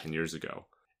 10 years ago,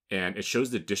 and it shows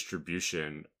the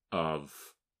distribution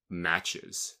of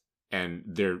matches, and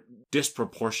they're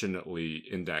disproportionately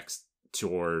indexed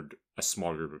toward a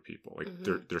small group of people.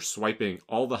 Like, they're swiping,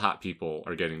 all the hot people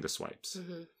are getting the swipes.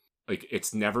 Like,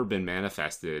 it's never been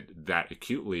manifested that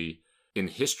acutely in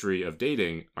history of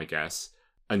dating, I guess,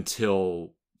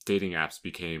 until dating apps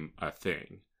became a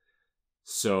thing.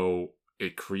 So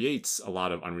it creates a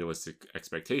lot of unrealistic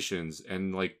expectations.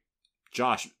 And like,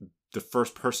 Josh, the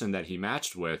first person that he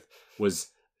matched with was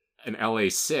an LA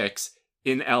 6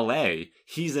 in LA.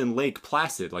 He's in Lake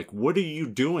Placid. Like, what are you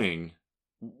doing?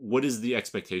 What is the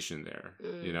expectation there?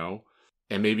 You know?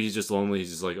 And maybe he's just lonely.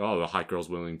 He's just like, oh, the hot girl's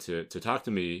willing to talk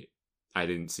to me. I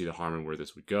didn't see the harm in where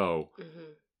this would go.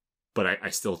 But I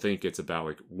still think it's about,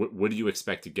 like, what do you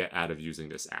expect to get out of using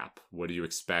this app? What do you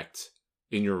expect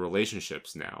in your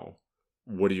relationships now?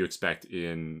 What do you expect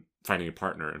in finding a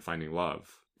partner and finding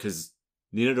love? Because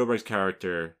Nina Dobrik's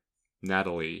character,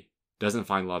 Natalie, doesn't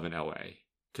find love in LA.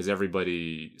 Because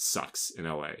everybody sucks in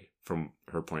LA from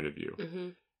her point of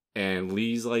view. And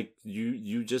Lee's like,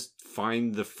 you just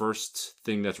find the first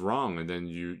thing that's wrong, and then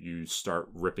you start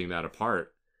ripping that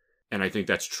apart. And I think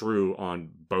that's true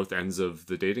on both ends of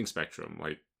the dating spectrum.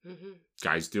 Like,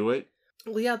 guys do it.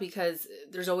 Well, yeah, because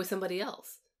there's always somebody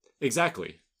else.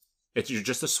 Exactly. You're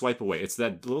just a swipe away. It's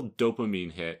that little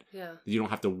dopamine hit. Yeah. You don't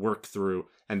have to work through.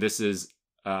 And this is,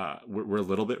 we're a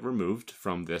little bit removed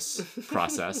from this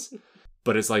process.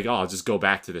 But it's like, oh, I'll just go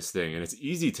back to this thing. And it's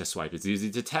easy to swipe. It's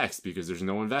easy to text because there's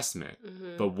no investment.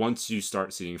 But once you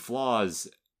start seeing flaws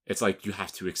it's like you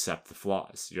have to accept the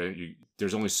flaws.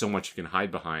 There's only so much you can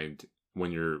hide behind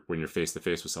when you're face to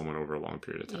face with someone over a long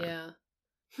period of time.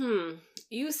 Yeah.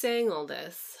 You saying all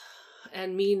this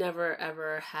and me never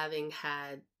ever having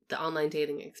had the online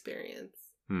dating experience.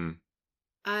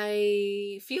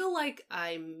 I feel like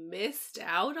I missed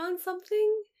out on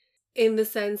something in the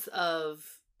sense of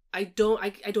I don't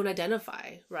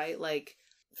identify, right? Like,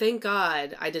 thank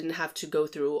God I didn't have to go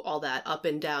through all that up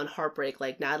and down heartbreak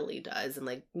like Natalie does and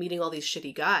like meeting all these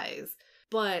shitty guys.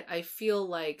 But I feel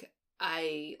like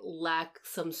I lack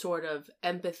some sort of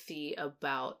empathy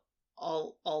about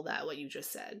all that what you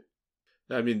just said.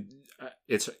 I mean,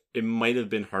 it might have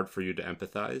been hard for you to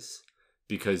empathize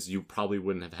because you probably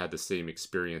wouldn't have had the same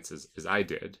experiences as I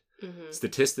did. Mm-hmm.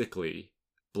 Statistically,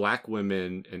 Black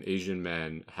women and Asian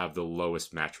men have the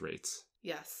lowest match rates.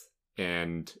 Yes.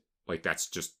 And like it's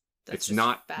just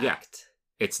not fact. Yeah,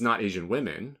 it's not Asian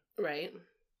women. Right.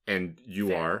 And you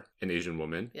Fair. are an Asian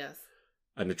woman. Yes.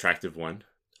 An attractive one.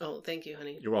 Oh, thank you,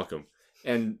 honey. You're welcome.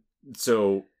 And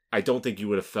so I don't think you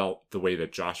would have felt the way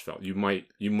that Josh felt. You might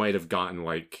have gotten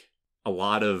like a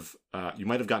lot of you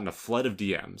might have gotten a flood of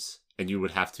DMs and you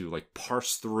would have to like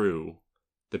parse through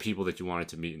the people that you wanted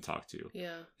to meet and talk to.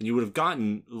 Yeah. And you would have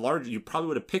gotten you probably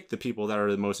would have picked the people that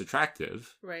are the most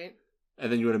attractive. Right.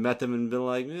 And then you would have met them and been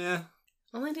like, "Yeah."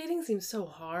 Online dating seems so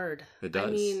hard. It does.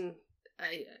 I mean,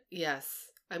 yes.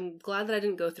 I'm glad that I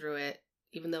didn't go through it,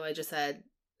 even though I just said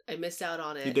I missed out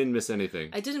on it. You didn't miss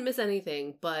anything. I didn't miss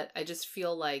anything, but I just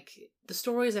feel like the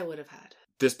stories I would have had.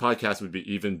 This podcast would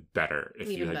be even better if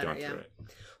you had gone through it.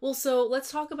 Well, so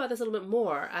let's talk about this a little bit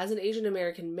more. As an Asian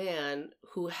American man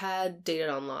who had dated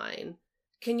online,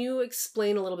 can you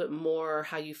explain a little bit more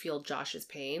how you feel Josh's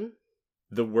pain?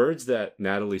 The words that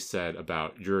Natalie said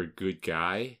about you're a good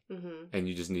guy mm-hmm. and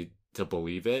you just need to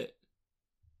believe it,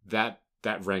 that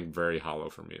rang very hollow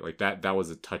for me. Like that was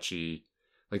a touchy,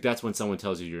 like that's when someone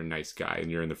tells you you're a nice guy and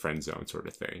you're in the friend zone sort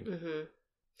of thing. Mm-hmm.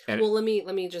 And well, let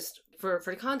me just for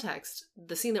context,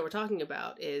 the scene that we're talking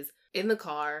about is in the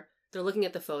car. They're looking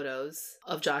at the photos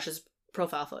of Josh's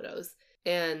profile photos,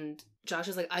 and Josh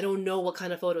is like, I don't know what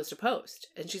kind of photos to post,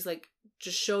 and she's like,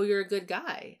 just show you're a good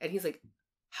guy, and he's like,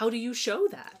 how do you show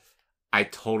that? I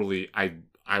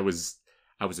was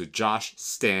a Josh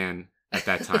stan at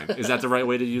that time. Is that the right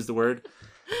way to use the word?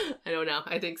 I don't know.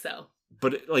 I think so.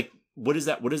 But like, what does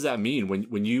that mean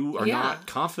when you are not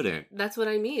confident? That's what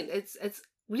I mean. It's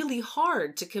really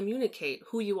hard to communicate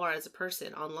who you are as a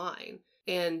person online.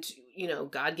 And, you know,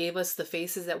 God gave us the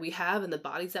faces that we have and the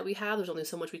bodies that we have. There's only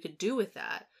so much we could do with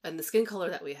that. And the skin color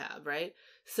that we have, right?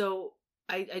 So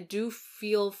I do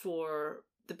feel for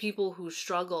the people who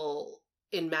struggle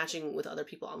in matching with other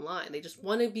people online. They just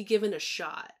want to be given a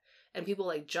shot. And people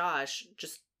like Josh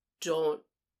just don't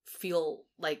feel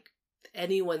like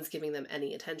anyone's giving them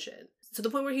any attention. To the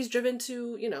point where he's driven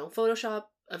to, you know, Photoshop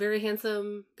a very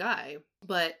handsome guy.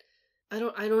 But I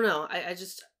don't know.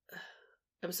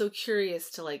 I'm so curious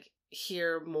to like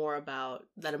hear more about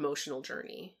that emotional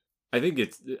journey. I think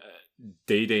it's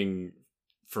dating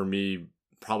for me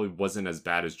probably wasn't as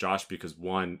bad as Josh because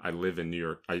one, I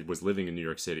was living in New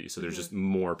York City, so there's just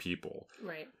more people.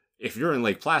 Right. If you're in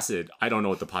Lake Placid, I don't know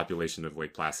what the population of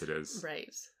Lake Placid is.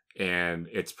 Right. And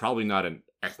it's probably not an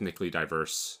ethnically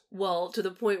diverse. Well, to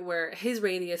the point where his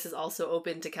radius is also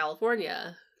open to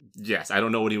California. Yes, I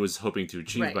don't know what he was hoping to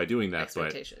achieve by doing that,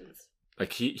 but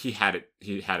like he had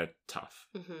it tough.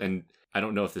 Mm-hmm. And I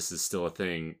don't know if this is still a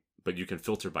thing, but you can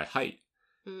filter by height.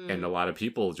 And a lot of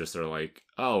people just are like,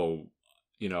 oh,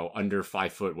 you know, under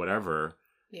 5 foot, whatever.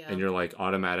 Yeah. And you're like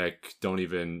automatic. Don't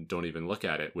even look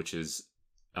at it, which is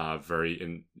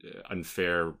very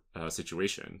unfair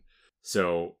situation.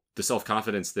 So the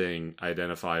self-confidence thing, I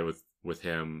identify with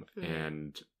him.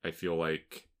 And I feel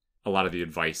like a lot of the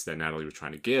advice that Natalie was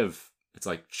trying to give, it's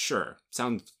like, sure,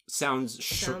 sounds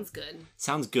good.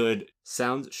 Sounds good.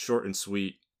 Sounds short and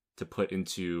sweet to put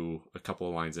into a couple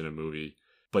of lines in a movie.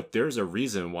 But there's a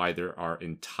reason why there are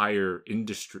entire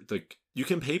industry, like you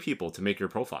can pay people to make your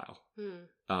profile.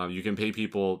 You can pay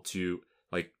people to,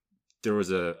 like, there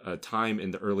was a time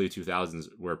in the early 2000s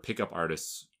where pickup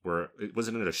artists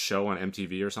wasn't it a show on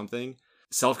MTV or something?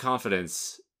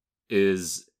 Self-confidence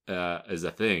is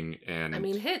a thing. And I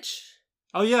mean, Hitch.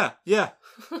 Oh yeah.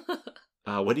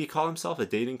 What do you call himself? A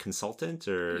dating consultant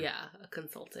or? Yeah, a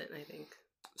consultant, I think.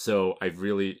 So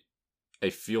I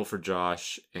feel for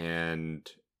Josh, and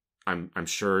I'm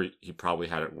sure he probably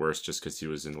had it worse just because he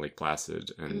was in Lake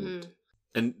Placid, and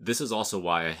this is also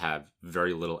why I have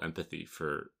very little empathy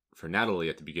for Natalie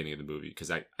at the beginning of the movie, because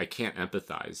I can't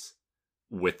empathize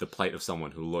with the plight of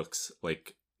someone who looks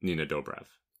like Nina Dobrev.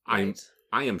 Right.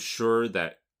 I am sure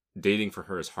that dating for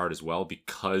her is hard as well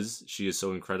because she is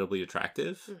so incredibly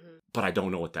attractive. Mm-hmm. But I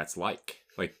don't know what that's like.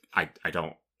 Like, I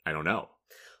don't know.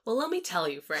 Well, let me tell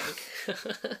you, Frank.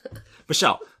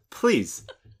 Michelle, please,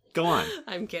 go on.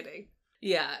 I'm kidding.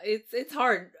 Yeah, it's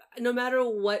hard. No matter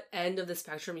what end of the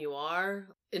spectrum you are,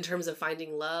 in terms of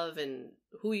finding love and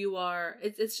who you are,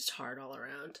 it's just hard all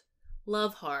around.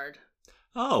 Love hard.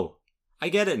 Oh, I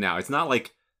get it now. It's not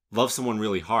like love someone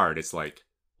really hard. It's like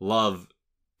love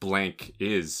blank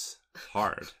is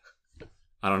hard.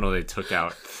 I don't know, they took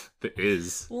out the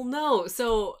is. Well, no.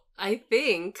 So I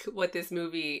think what this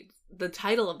movie, the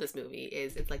title of this movie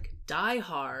is, it's like Die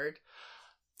Hard.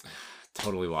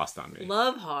 Totally lost on me.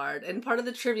 Love Hard. And part of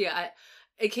the trivia,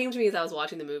 it came to me as I was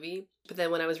watching the movie, but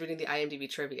then when I was reading the IMDb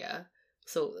trivia,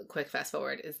 so quick fast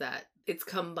forward, is that it's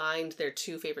combined their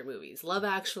two favorite movies. Love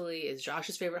Actually is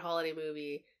Josh's favorite holiday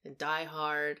movie, and Die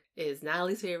Hard is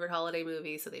Natalie's favorite holiday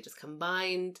movie, so they just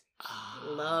combined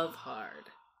Love Hard.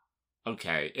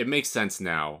 Okay, it makes sense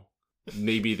now.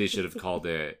 Maybe they should have called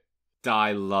it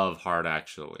Die Love Hard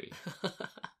Actually.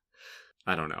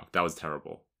 I don't know. That was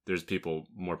terrible. There's people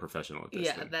more professional at this.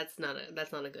 Yeah, that's not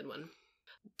a good one.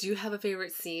 Do you have a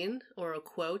favorite scene or a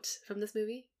quote from this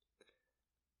movie?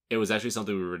 It was actually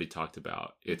something we already talked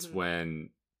about. It's Mhm. when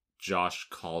Josh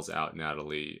calls out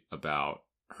Natalie about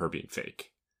her being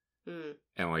fake. Mm.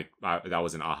 And like that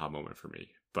was an aha moment for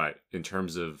me. But in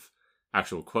terms of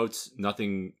actual quotes,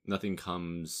 nothing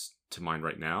comes to mind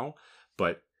right now.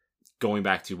 But going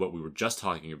back to what we were just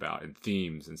talking about and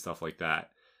themes and stuff like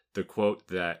that, the quote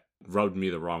that rubbed me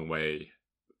the wrong way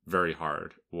very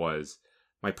hard was,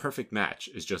 "My perfect match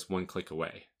is just one click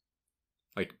away."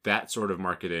 Like that sort of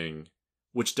marketing,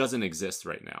 which doesn't exist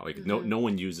right now. Like Mhm. no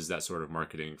one uses that sort of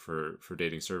marketing for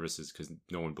dating services because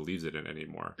no one believes it in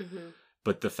anymore. Mm-hmm.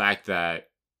 But the fact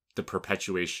that the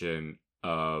perpetuation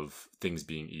of things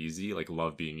being easy, like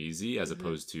love being easy, as Mhm.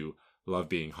 opposed to love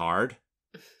being hard.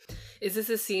 Is this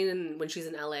a scene when she's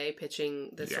in LA pitching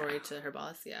the Yeah. story to her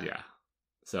boss? Yeah. Yeah.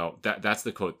 So that's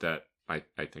the quote that I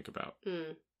think about.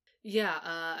 Mm. Yeah,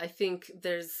 I think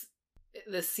there's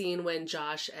the scene when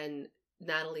Josh and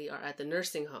Natalie are at the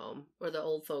nursing home or the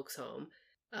old folks home.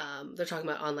 They're talking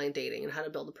about online dating and how to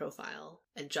build a profile.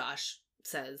 And Josh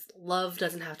says, "Love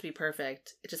doesn't have to be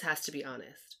perfect. It just has to be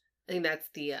honest." I think that's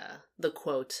the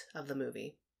quote of the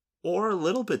movie. Or a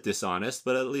little bit dishonest,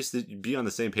 but at least be on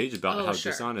the same page about Oh, how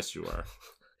sure. dishonest you are.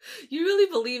 You really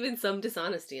believe in some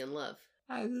dishonesty in love?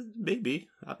 Maybe.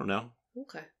 I don't know.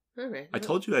 Okay. All right. I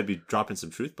told you I'd be dropping some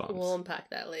truth bombs. We'll unpack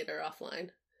that later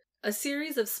offline. A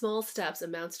series of small steps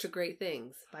amounts to great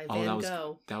things by Van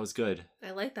Gogh. That was good.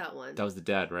 I like that one. That was the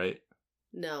dad, right?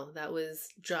 No, that was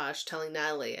Josh telling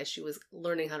Natalie as she was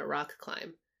learning how to rock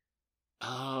climb.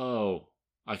 Oh.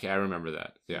 Okay, I remember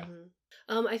that. Yeah.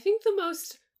 Mm-hmm. I think the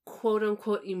most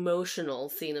quote-unquote emotional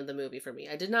scene of the movie for me,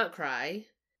 I did not cry.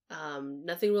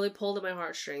 Nothing really pulled at my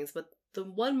heartstrings, but the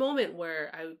one moment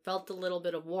where I felt a little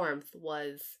bit of warmth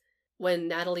was when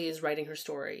Natalie is writing her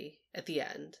story at the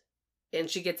end. And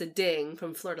she gets a ding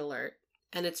from Flirt Alert,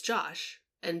 and it's Josh.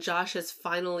 And Josh has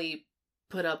finally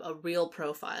put up a real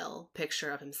profile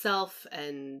picture of himself,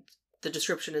 and the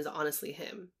description is honestly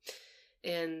him.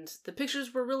 And the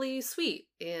pictures were really sweet,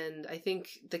 and I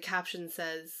think the caption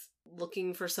says,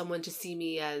 "Looking for someone to see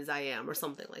me as I am," or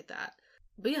something like that.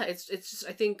 But yeah, it's just,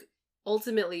 I think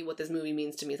ultimately what this movie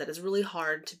means to me is that it's really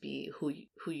hard to be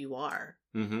who you are.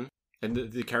 Mm-hmm. And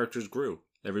the characters grew.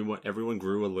 Everyone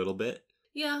grew a little bit.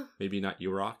 Yeah. Maybe not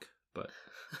Urok, but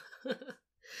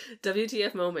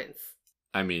WTF moments.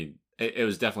 I mean, it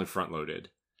was definitely front loaded.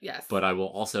 Yes. But I will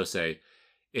also say,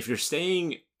 if you're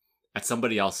staying at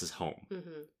somebody else's home,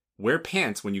 Mm-hmm. wear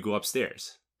pants when you go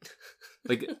upstairs.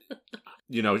 Like,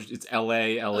 you know, it's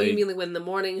LA. Oh, you mean like when in the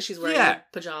morning she's wearing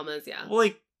pajamas? Yeah. Well,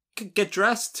 like, get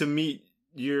dressed to meet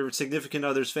your significant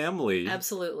other's family.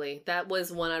 Absolutely. That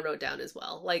was one I wrote down as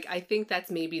well. Like, I think that's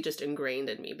maybe just ingrained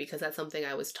in me because that's something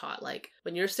I was taught. Like,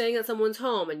 when you're staying at someone's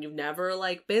home and you've never,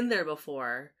 like, been there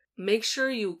before, make sure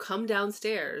you come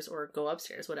downstairs or go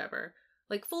upstairs, whatever,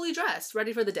 like, fully dressed,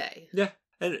 ready for the day. Yeah.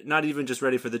 And not even just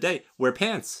ready for the day. Wear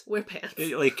pants. Wear pants.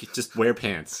 Like, just wear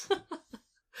pants.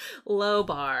 Low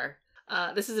bar.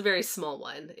 This is a very small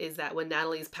one, is that when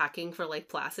Natalie's packing for Lake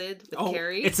Placid with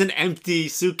Carrie. It's an empty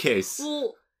suitcase.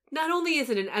 Well, not only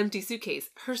is it an empty suitcase,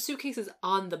 her suitcase is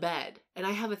on the bed. And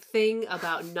I have a thing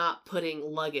about not putting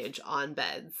luggage on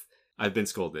beds. I've been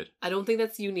scolded. I don't think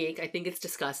that's unique. I think it's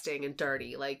disgusting and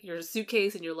dirty. Like, your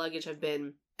suitcase and your luggage have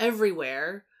been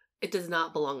everywhere. It does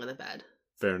not belong on the bed.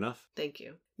 Fair enough. Thank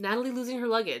you. Natalie losing her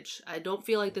luggage. I don't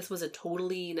feel like this was a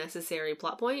totally necessary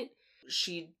plot point.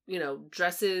 She,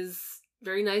 dresses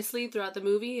very nicely throughout the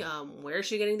movie. Where is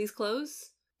she getting these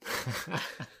clothes?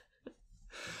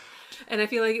 And I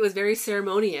feel like it was very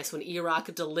ceremonious when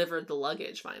E-Rock delivered the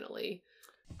luggage finally.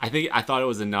 I thought it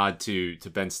was a nod to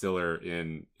Ben Stiller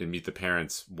in Meet the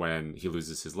Parents when he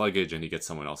loses his luggage and he gets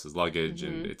someone else's luggage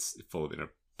and it's full of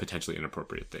potentially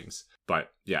inappropriate things.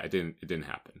 But yeah, it didn't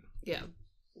happen. Yeah,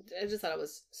 I just thought it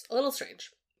was a little strange.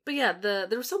 But yeah, there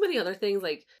were so many other things,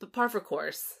 like the par for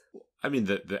course. I mean,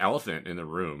 the elephant in the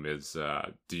room is,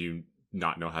 do you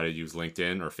not know how to use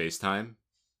LinkedIn or FaceTime?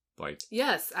 Like,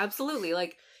 yes, absolutely.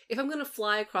 Like, if I'm going to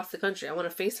fly across the country, I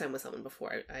want to FaceTime with someone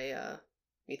before I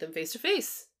meet them face to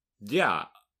face. Yeah.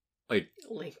 Like,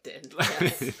 LinkedIn.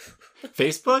 Yes.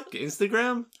 Facebook,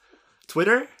 Instagram,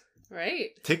 Twitter, right?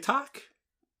 TikTok.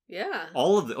 Yeah.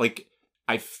 All of the, like,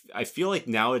 I feel like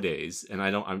nowadays, and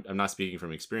I'm not speaking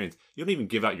from experience, you don't even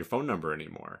give out your phone number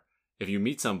anymore. If you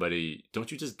meet somebody,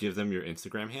 don't you just give them your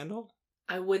Instagram handle?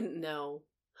 I wouldn't know,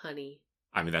 honey.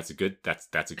 I mean, that's a good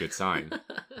sign.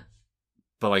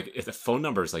 But like, if the phone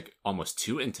number is like almost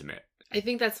too intimate. I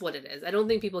think that's what it is. I don't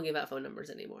think people give out phone numbers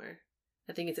anymore.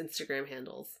 I think it's Instagram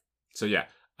handles. So yeah,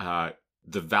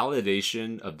 the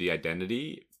validation of the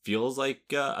identity feels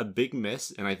like a big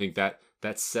miss, and I think that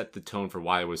set the tone for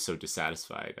why I was so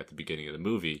dissatisfied at the beginning of the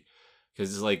movie,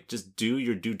 because it's like, just do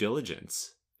your due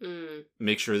diligence.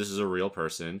 Make sure this is a real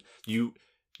person.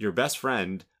 Your best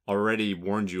friend already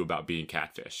warned you about being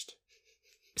catfished.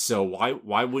 So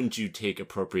why wouldn't you take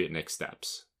appropriate next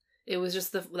steps? It was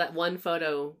just that one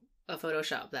photo, a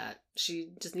Photoshop that she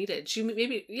just needed. She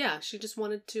just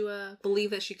wanted to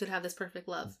believe that she could have this perfect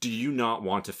love. Do you not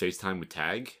want to FaceTime with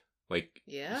Tag? Like,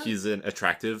 yeah, he's an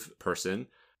attractive person.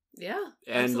 Yeah,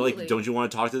 and absolutely. Like, don't you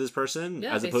want to talk to this person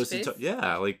as opposed to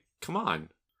yeah? Like, come on.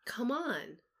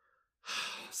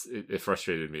 It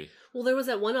frustrated me. Well, there was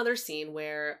that one other scene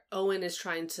where Owen is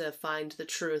trying to find the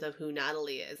truth of who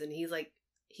Natalie is, and he's like,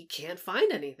 he can't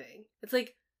find anything. It's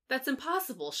like, that's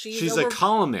impossible. She's a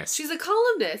columnist. She's a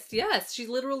columnist, yes. She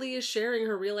literally is sharing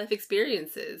her real life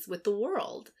experiences with the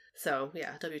world. So,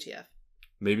 yeah, WTF.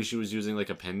 Maybe she was using like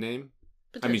a pen name?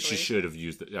 I mean, she should have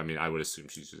used it. I mean, I would assume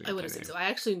she's using a pen name. I would assume so. I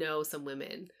actually know some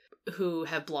women who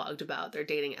have blogged about their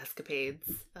dating escapades.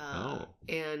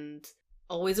 And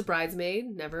always a bridesmaid,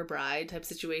 never a bride type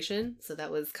situation. So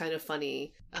that was kind of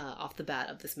funny off the bat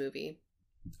of this movie.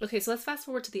 Okay, so let's fast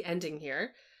forward to the ending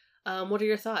here. What are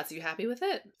your thoughts? Are you happy with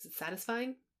it? Is it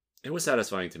satisfying? It was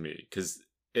satisfying to me because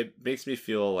it makes me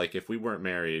feel like if we weren't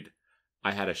married,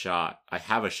 I have a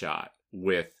shot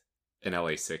with an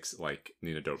LA6 like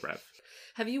Nina Dobrev.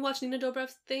 Have you watched Nina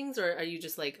Dobrev's things, or are you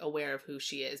just like aware of who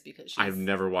she is because I've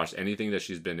never watched anything that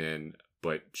she's been in,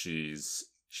 but she's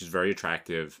very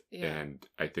attractive, and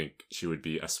I think she would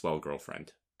be a swell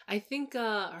girlfriend. I think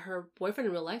her boyfriend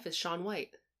in real life is Shaun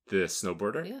White. The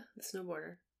snowboarder? Yeah, the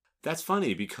snowboarder. That's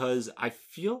funny because I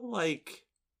feel like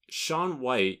Shaun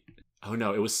White... Oh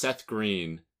no, it was Seth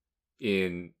Green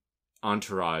in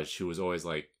Entourage who was always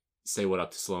like, say what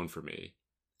up to Sloane for me.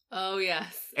 Oh,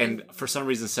 yes. And for some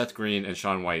reason, Seth Green and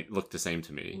Shaun White looked the same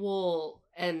to me. Well,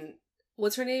 and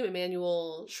what's her name?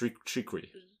 Emmanuel... Shriqui.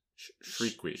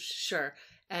 Sure.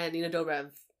 And Nina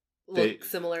Dobrev look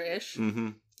similar-ish. Mm-hmm.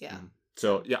 Yeah. Mm-hmm.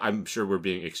 So, yeah, I'm sure we're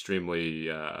being extremely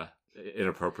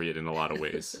inappropriate in a lot of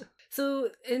ways. So,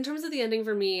 in terms of the ending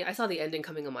for me, I saw the ending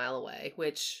coming a mile away,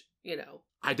 which, you know...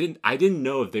 I didn't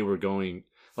know if they were going...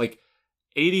 Like,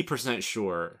 80%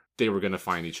 sure they were going to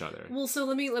find each other. Well, so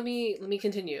let me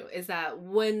continue. Is that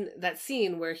when that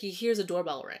scene where he hears a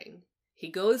doorbell ring, he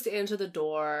goes to answer the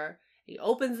door, he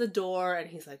opens the door, and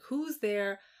he's like, who's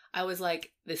there? I was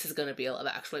like, this is going to be a Love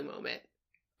Actually moment.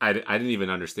 I didn't even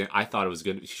understand. I thought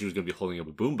she was going to be holding up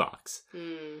a boombox.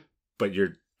 But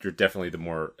you're definitely the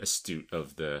more astute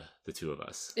of the two of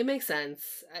us. It makes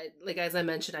sense. As I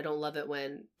mentioned, I don't love it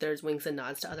when there's winks and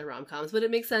nods to other rom-coms, but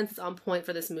it makes sense. It's on point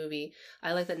for this movie.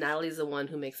 I like that Natalie's the one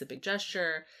who makes a big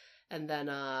gesture, and then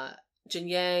Jin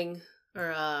Yang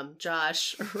or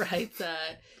Josh writes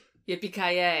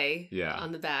Yippee-ki-yay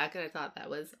on the back, and I thought that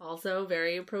was also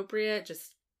very appropriate.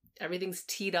 Just everything's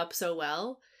teed up so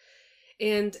well.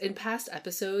 And in past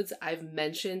episodes, I've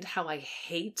mentioned how I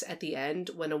hate at the end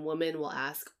when a woman will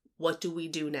ask, what do we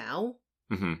do now?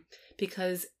 Mm-hmm.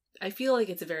 Because I feel like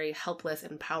it's a very helpless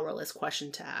and powerless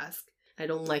question to ask. I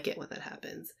don't like it when that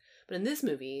happens. But in this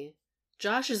movie,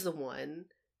 Josh is the one.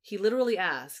 He literally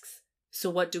asks, so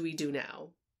what do we do now?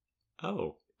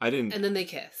 Oh, I didn't... And then they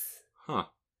kiss. Huh.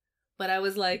 But I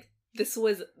was like, this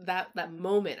was that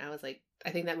moment. I was like, I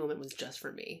think that moment was just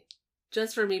for me.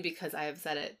 Just for me because I have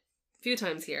said it few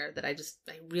times here that I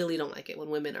really don't like it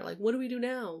when women are like, what do we do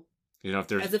now? You know, if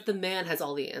there's... As if the man has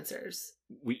all the answers.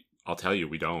 I'll tell you,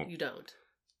 we don't. You don't.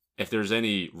 If there's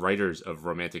any writers of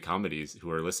romantic comedies who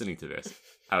are listening to this,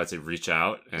 I would say reach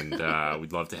out, and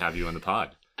we'd love to have you on the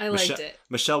pod. I liked it.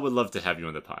 Michelle would love to have you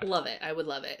on the pod. Love it. I would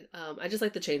love it. I just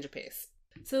like the change of pace.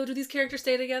 So do these characters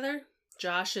stay together?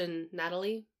 Josh and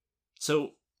Natalie?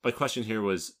 So my question here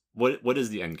was, what is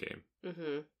the end game?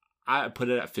 Mm-hmm. I put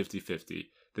it at 50-50.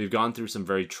 They've gone through some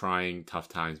very trying, tough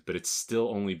times, but it's still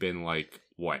only been like,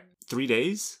 what, 3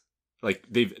 days? Like,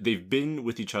 they've been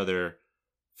with each other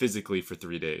physically for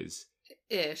 3 days.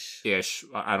 Ish.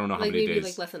 I don't know how many days. Maybe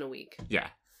like less than a week. Yeah.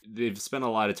 They've spent a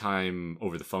lot of time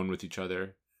over the phone with each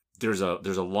other. There's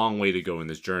a long way to go in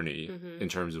this journey in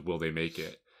terms of will they make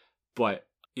it. But,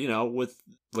 you know, with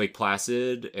Lake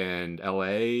Placid and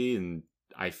LA, and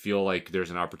I feel like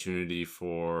there's an opportunity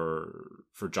for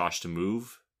Josh to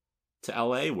move to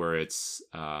LA where it's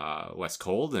less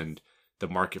cold, and the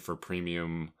market for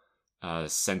premium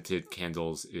scented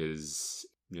candles is,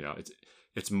 you know,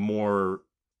 it's more,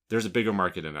 there's a bigger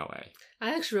market in LA.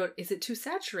 I actually wrote, is it too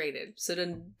saturated? So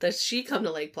then does she come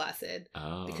to Lake Placid?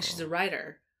 Oh. Because she's a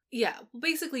writer. Yeah,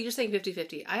 basically you're saying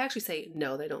 50-50. I actually say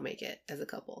no, they don't make it as a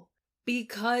couple.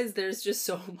 Because there's just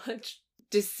so much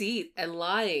deceit and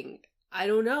lying. I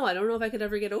don't know if I could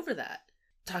ever get over that.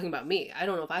 Talking about me, I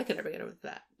don't know if I could ever get over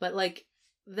that. But like,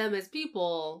 them as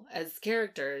people, as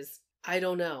characters, I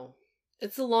don't know.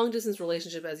 It's a long distance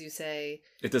relationship, as you say.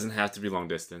 It doesn't have to be long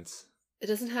distance. It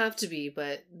doesn't have to be,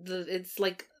 but it's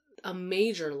like a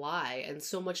major lie and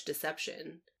so much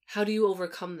deception. How do you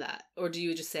overcome that? Or do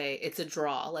you just say, it's a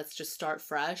draw, let's just start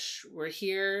fresh, we're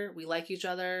here, we like each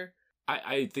other?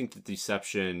 I think that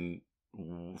deception,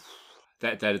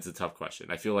 that is a tough question.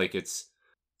 I feel like it's,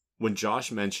 when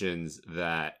Josh mentions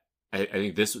that, I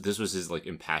think this was his like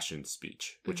impassioned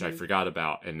speech, which I forgot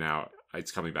about, and now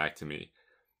it's coming back to me.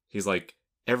 He's like,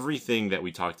 everything that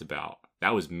we talked about,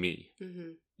 that was me. Mm-hmm.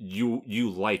 You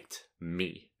liked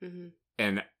me. Mm-hmm.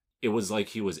 And it was like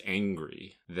he was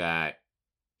angry that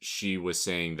she was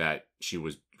saying that she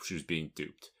was being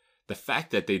duped. The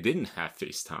fact that they didn't have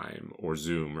FaceTime or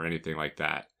Zoom or anything like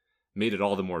that made it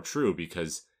all the more true,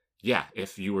 because yeah,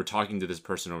 if you were talking to this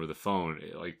person over the phone,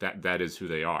 like that is who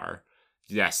they are.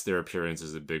 Yes, their appearance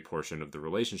is a big portion of the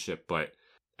relationship, but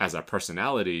as a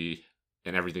personality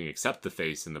and everything except the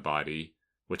face and the body,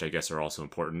 which I guess are also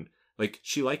important, like,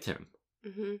 she liked him.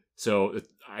 Mm-hmm. So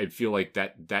I feel like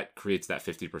that creates that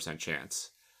 50% chance.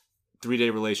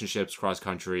 3-day relationships, cross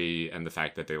country, and the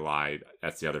fact that they lied,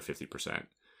 that's the other 50%.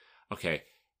 Okay,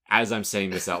 as I'm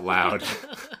saying this out loud,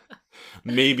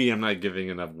 maybe I'm not giving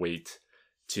enough weight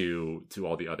to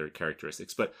all the other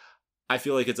characteristics, but I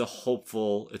feel like it's a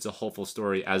hopeful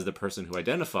story as the person who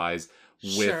identifies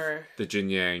with the Jin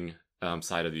Yang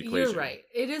side of the equation. You're right.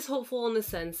 It is hopeful in the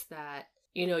sense that,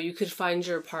 you know, you could find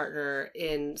your partner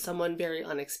in someone very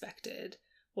unexpected,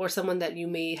 or someone that you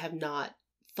may have not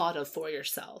thought of for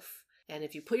yourself. And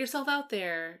if you put yourself out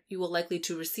there, you will likely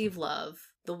to receive love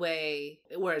the way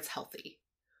where it's healthy.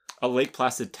 A Lake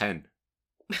Placid 10.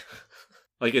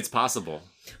 Like, it's possible.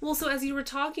 Well, so as you were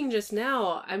talking just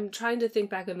now, I'm trying to think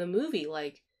back in the movie,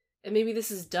 like, and maybe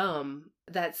this is dumb,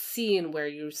 that scene where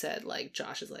you said, like,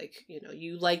 Josh is like, you know,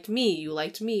 you liked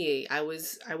me, I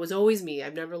was always me,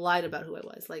 I've never lied about who I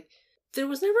was. Like, there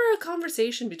was never a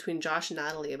conversation between Josh and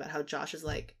Natalie about how Josh is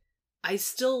like, I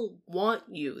still want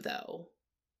you, though.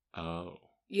 Oh.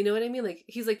 You know what I mean? Like,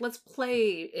 he's like, let's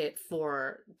play it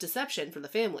for deception for the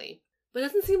family. But it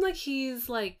doesn't seem like he's,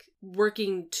 like,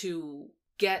 working to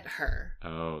get her.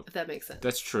 Oh. If that makes sense.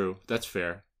 That's true. That's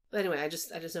fair. But anyway, I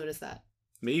just noticed that.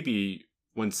 Maybe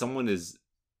when someone is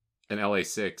an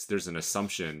LA6, there's an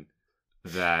assumption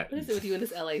that... What is it with you and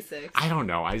this LA6? I don't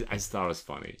know. I just thought it was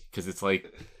funny. Because it's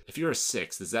like, if you're a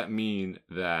 6, does that mean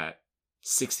that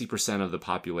 60% of the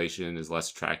population is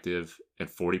less attractive and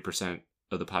 40%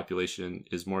 of the population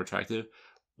is more attractive?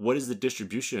 What is the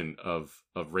distribution of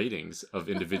ratings of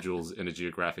individuals in a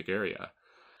geographic area?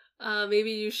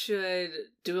 Maybe you should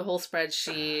do a whole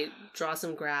spreadsheet, draw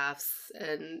some graphs,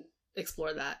 and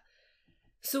explore that.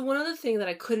 So one other thing that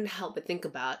I couldn't help but think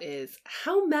about is,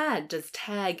 how mad does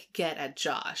Tag get at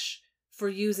Josh for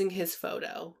using his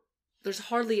photo? There's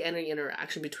hardly any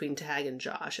interaction between Tag and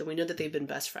Josh, and we know that they've been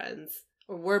best friends,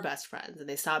 or were best friends, and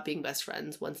they stopped being best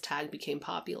friends once Tag became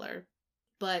popular.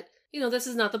 But, you know, this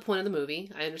is not the point of the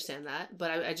movie. I understand that. But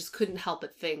I just couldn't help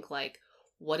but think, like,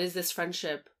 what does this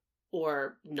friendship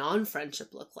or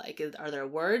non-friendship look like? Are there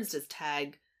words? Does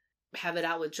Tag have it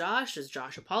out with Josh? Does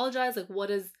Josh apologize? Like, what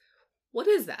is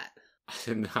that? I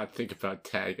did not think about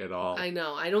Tag at all. I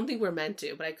know. I don't think we're meant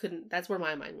to, but I couldn't. That's where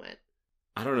my mind went.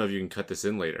 I don't know if you can cut this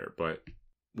in later, but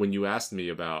when you asked me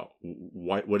about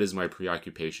what is my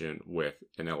preoccupation with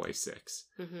an LA6,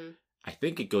 I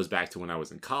think it goes back to when I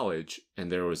was in college,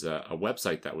 and there was a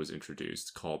website that was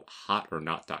introduced called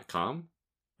hotornot.com.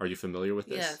 Are you familiar with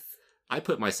this? Yes. I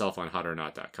put myself on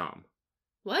hotornot.com.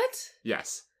 What?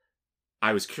 Yes.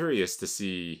 I was curious to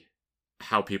see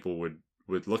how people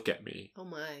would look at me. Oh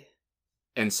my.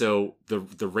 And so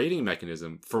the rating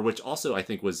mechanism, for which also I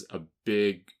think was a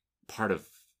big part of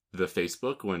the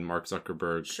Facebook when Mark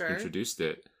Zuckerberg introduced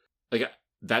it, like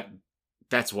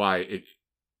that's why it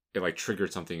like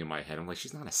triggered something in my head. I'm like,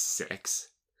 she's not a 6.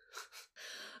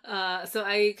 So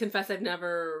I confess I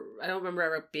don't remember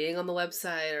ever being on the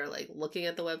website or like looking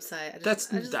at the website.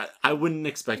 I wouldn't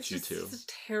expect you to. It's a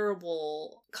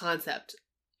terrible concept.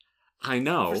 I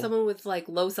know. For someone with like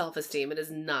low self-esteem, it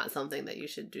is not something that you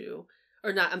should do.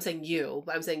 Or not, I'm saying you,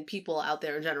 but I'm saying people out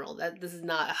there in general. That this is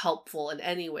not helpful in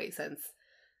any way sense.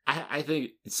 I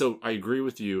think so. I agree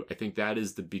with you. I think that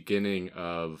is the beginning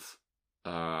of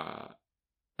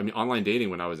online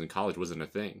dating when I was in college wasn't a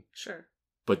thing. Sure.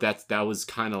 But that was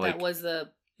kind of like... That was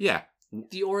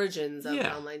the origins of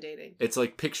online dating. It's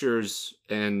like pictures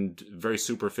and very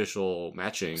superficial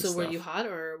matching So stuff. were you hot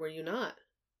or were you not?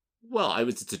 Well,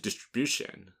 it's a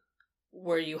distribution.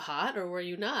 Were you hot or were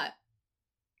you not?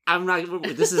 I'm not...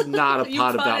 This is not a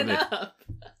pod about me.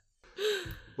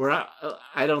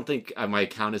 I don't think my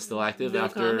account is still active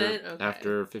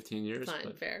after 15 years. Fine,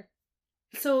 but... fair.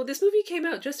 So this movie came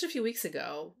out just a few weeks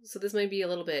ago, so this might be a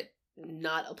little bit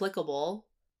not applicable.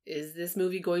 Is this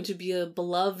movie going to be a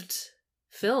beloved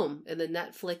film in the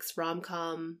Netflix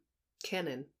rom-com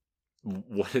canon?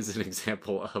 What is an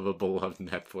example of a beloved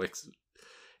Netflix?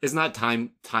 It's not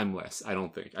timeless, I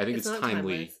don't think. I think it's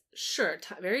timely. Timeless. Sure,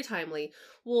 very timely.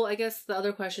 Well, I guess the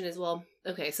other question is,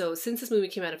 okay, so since this movie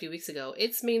came out a few weeks ago,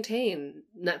 it's maintained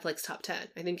Netflix top 10.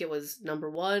 I think it was number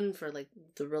 1 for like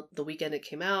the weekend it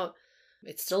came out.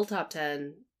 It's still top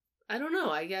 10. I don't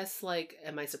know. I guess, like,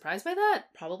 am I surprised by that?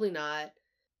 Probably not.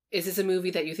 Is this a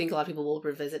movie that you think a lot of people will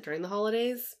revisit during the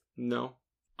holidays? No.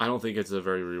 I don't think it's a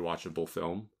very rewatchable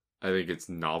film. I think it's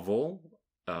novel.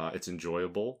 It's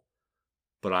enjoyable.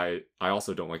 But I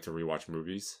also don't like to rewatch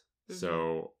movies. Mm-hmm.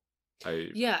 So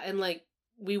Yeah, and like,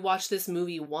 we watched this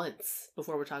movie once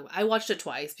before we're talking about. I watched it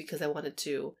twice because I wanted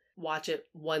to watch it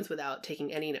once without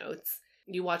taking any notes.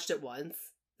 You watched it once.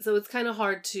 So it's kind of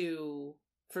hard to,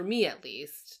 for me at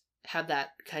least, have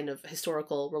that kind of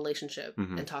historical relationship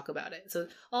and talk about it. So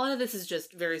a lot of this is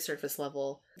just very surface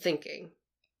level thinking.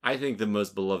 I think the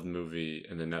most beloved movie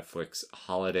in the Netflix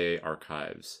holiday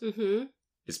archives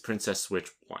is Princess Switch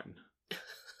 1.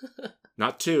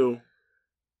 Not 2.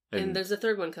 And there's a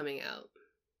third one coming out.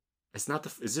 It's not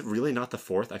is it really not the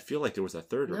 4th? I feel like there was a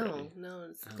third already. No,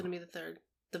 it's going to be the 3rd.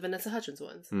 The Vanessa Hudgens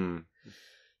ones.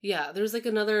 Yeah, there's like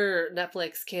another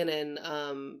Netflix canon.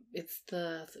 It's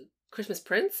the Christmas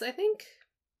Prince, I think.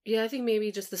 Yeah, I think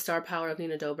maybe just the star power of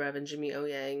Nina Dobrev and Jimmy O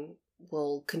Yang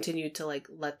will continue to like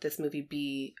let this movie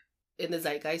be in the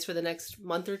zeitgeist for the next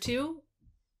month or two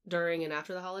during and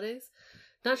after the holidays.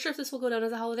 Not sure if this will go down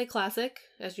as a holiday classic,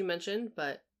 as you mentioned,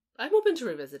 but I'm open to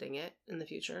revisiting it in the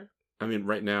future. I mean,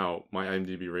 right now, my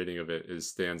IMDb rating of it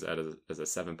stands as a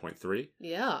 7.3.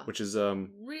 Yeah. Which is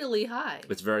really high.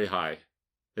 It's very high.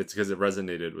 It's because it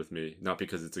resonated with me, not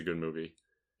because it's a good movie.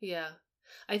 Yeah.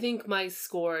 I think my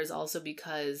score is also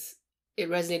because it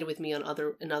resonated with me in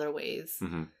other ways.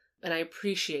 Mm-hmm. And I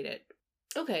appreciate it.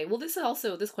 Okay, well this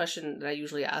question that I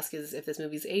usually ask is if this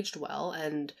movie's aged well,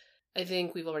 and I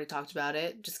think we've already talked about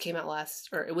it. Just came out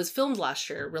it was filmed last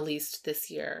year, released this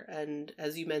year, and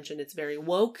as you mentioned, it's very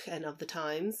woke and of the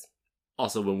times.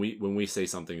 Also, when we say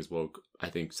something is woke, I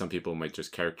think some people might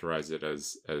just characterize it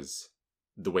as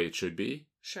the way it should be.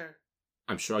 Sure.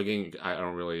 I'm shrugging. I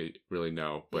don't really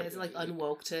know. But is it like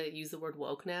unwoke to use the word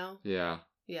woke now? Yeah.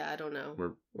 Yeah, I don't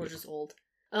know. We're just old.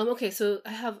 Okay, so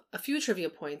I have a few trivia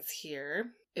points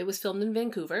here. It was filmed in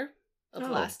Vancouver of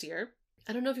last year.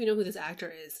 I don't know if you know who this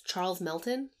actor is. Charles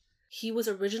Melton. He was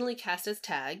originally cast as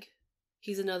Tag.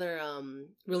 He's another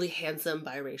really handsome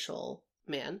biracial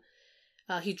man.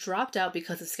 He dropped out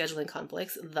because of scheduling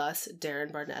conflicts. Thus,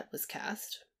 Darren Barnett was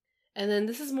cast. And then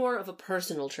this is more of a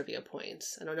personal trivia point.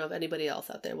 I don't know if anybody else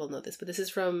out there will know this, but this is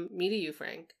from me to you,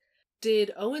 Frank.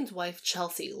 Did Owen's wife,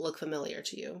 Chelsea, look familiar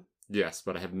to you? Yes,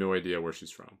 but I have no idea where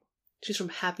she's from. She's from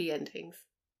Happy Endings.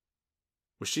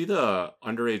 Was she the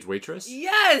underage waitress?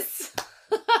 Yes!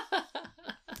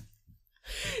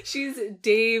 She's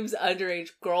Dave's underage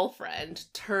girlfriend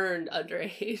turned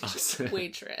underage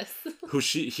waitress. Who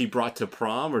he brought to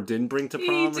prom or didn't bring to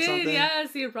prom or something?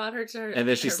 Yes, he brought her to her. And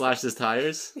then she slashed his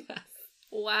tires? Yes.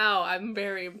 Wow, I'm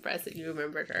very impressed that you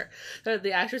remembered her.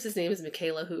 The actress's name is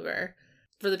Michaela Hoover.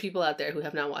 For the people out there who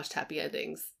have not watched Happy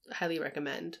Endings, I highly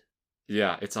recommend.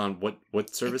 Yeah, it's on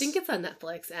what service? I think it's on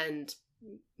Netflix and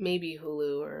maybe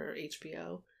Hulu or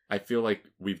HBO. I feel like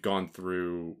we've gone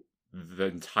through the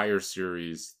entire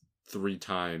series 3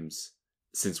 times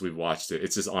since we've watched it.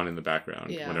 It's just on in the background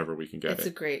whenever we can get it. It's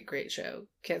a great, great show.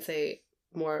 Can't say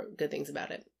more good things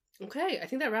about it. Okay, I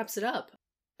think that wraps it up.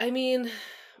 I mean,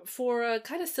 for a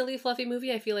kind of silly, fluffy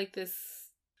movie, I feel like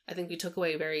I think we took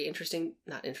away very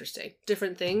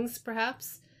different things,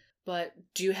 perhaps. But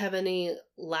do you have any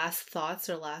last thoughts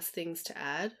or last things to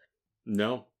add?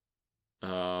 No.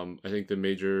 I think the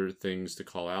major things to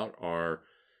call out are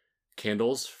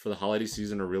candles for the holiday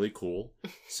season are really cool.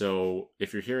 So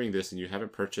if you're hearing this and you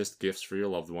haven't purchased gifts for your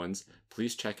loved ones,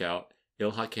 please check out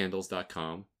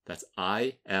ilhacandles.com. That's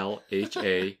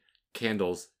ILHA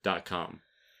candles.com.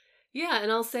 Yeah,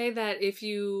 and I'll say that if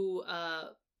you,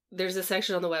 there's a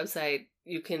section on the website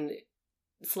you can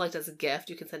select as a gift.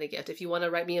 You can send a gift. If you want to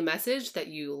write me a message that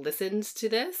you listened to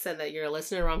this and that you're a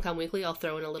listener to Romcom Weekly, I'll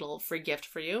throw in a little free gift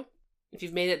for you. If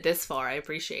you've made it this far, I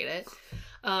appreciate it.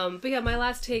 But yeah, my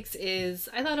last takes is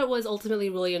I thought it was ultimately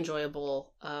really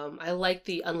enjoyable. I like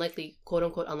the unlikely, quote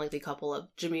unquote, unlikely couple of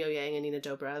Jimmy O Yang and Nina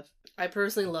Dobrev. I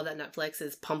personally love that Netflix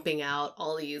is pumping out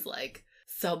all these like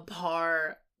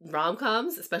subpar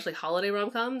rom-coms, especially holiday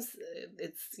rom-coms.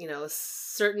 It's, a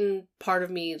certain part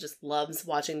of me just loves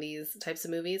watching these types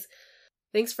of movies.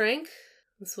 Thanks, Frank.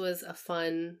 This was a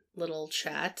fun little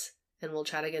chat, and we'll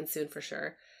chat again soon for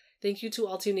sure. Thank you to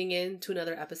all tuning in to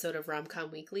another episode of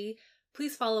Romcom Weekly.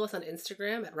 Please follow us on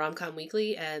Instagram at Romcom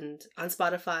Weekly and on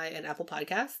Spotify and Apple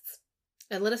Podcasts.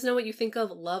 And let us know what you think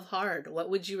of Love Hard. What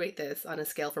would you rate this on a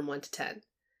scale from 1 to 10?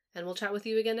 And we'll chat with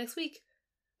you again next week.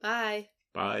 Bye.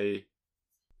 Bye.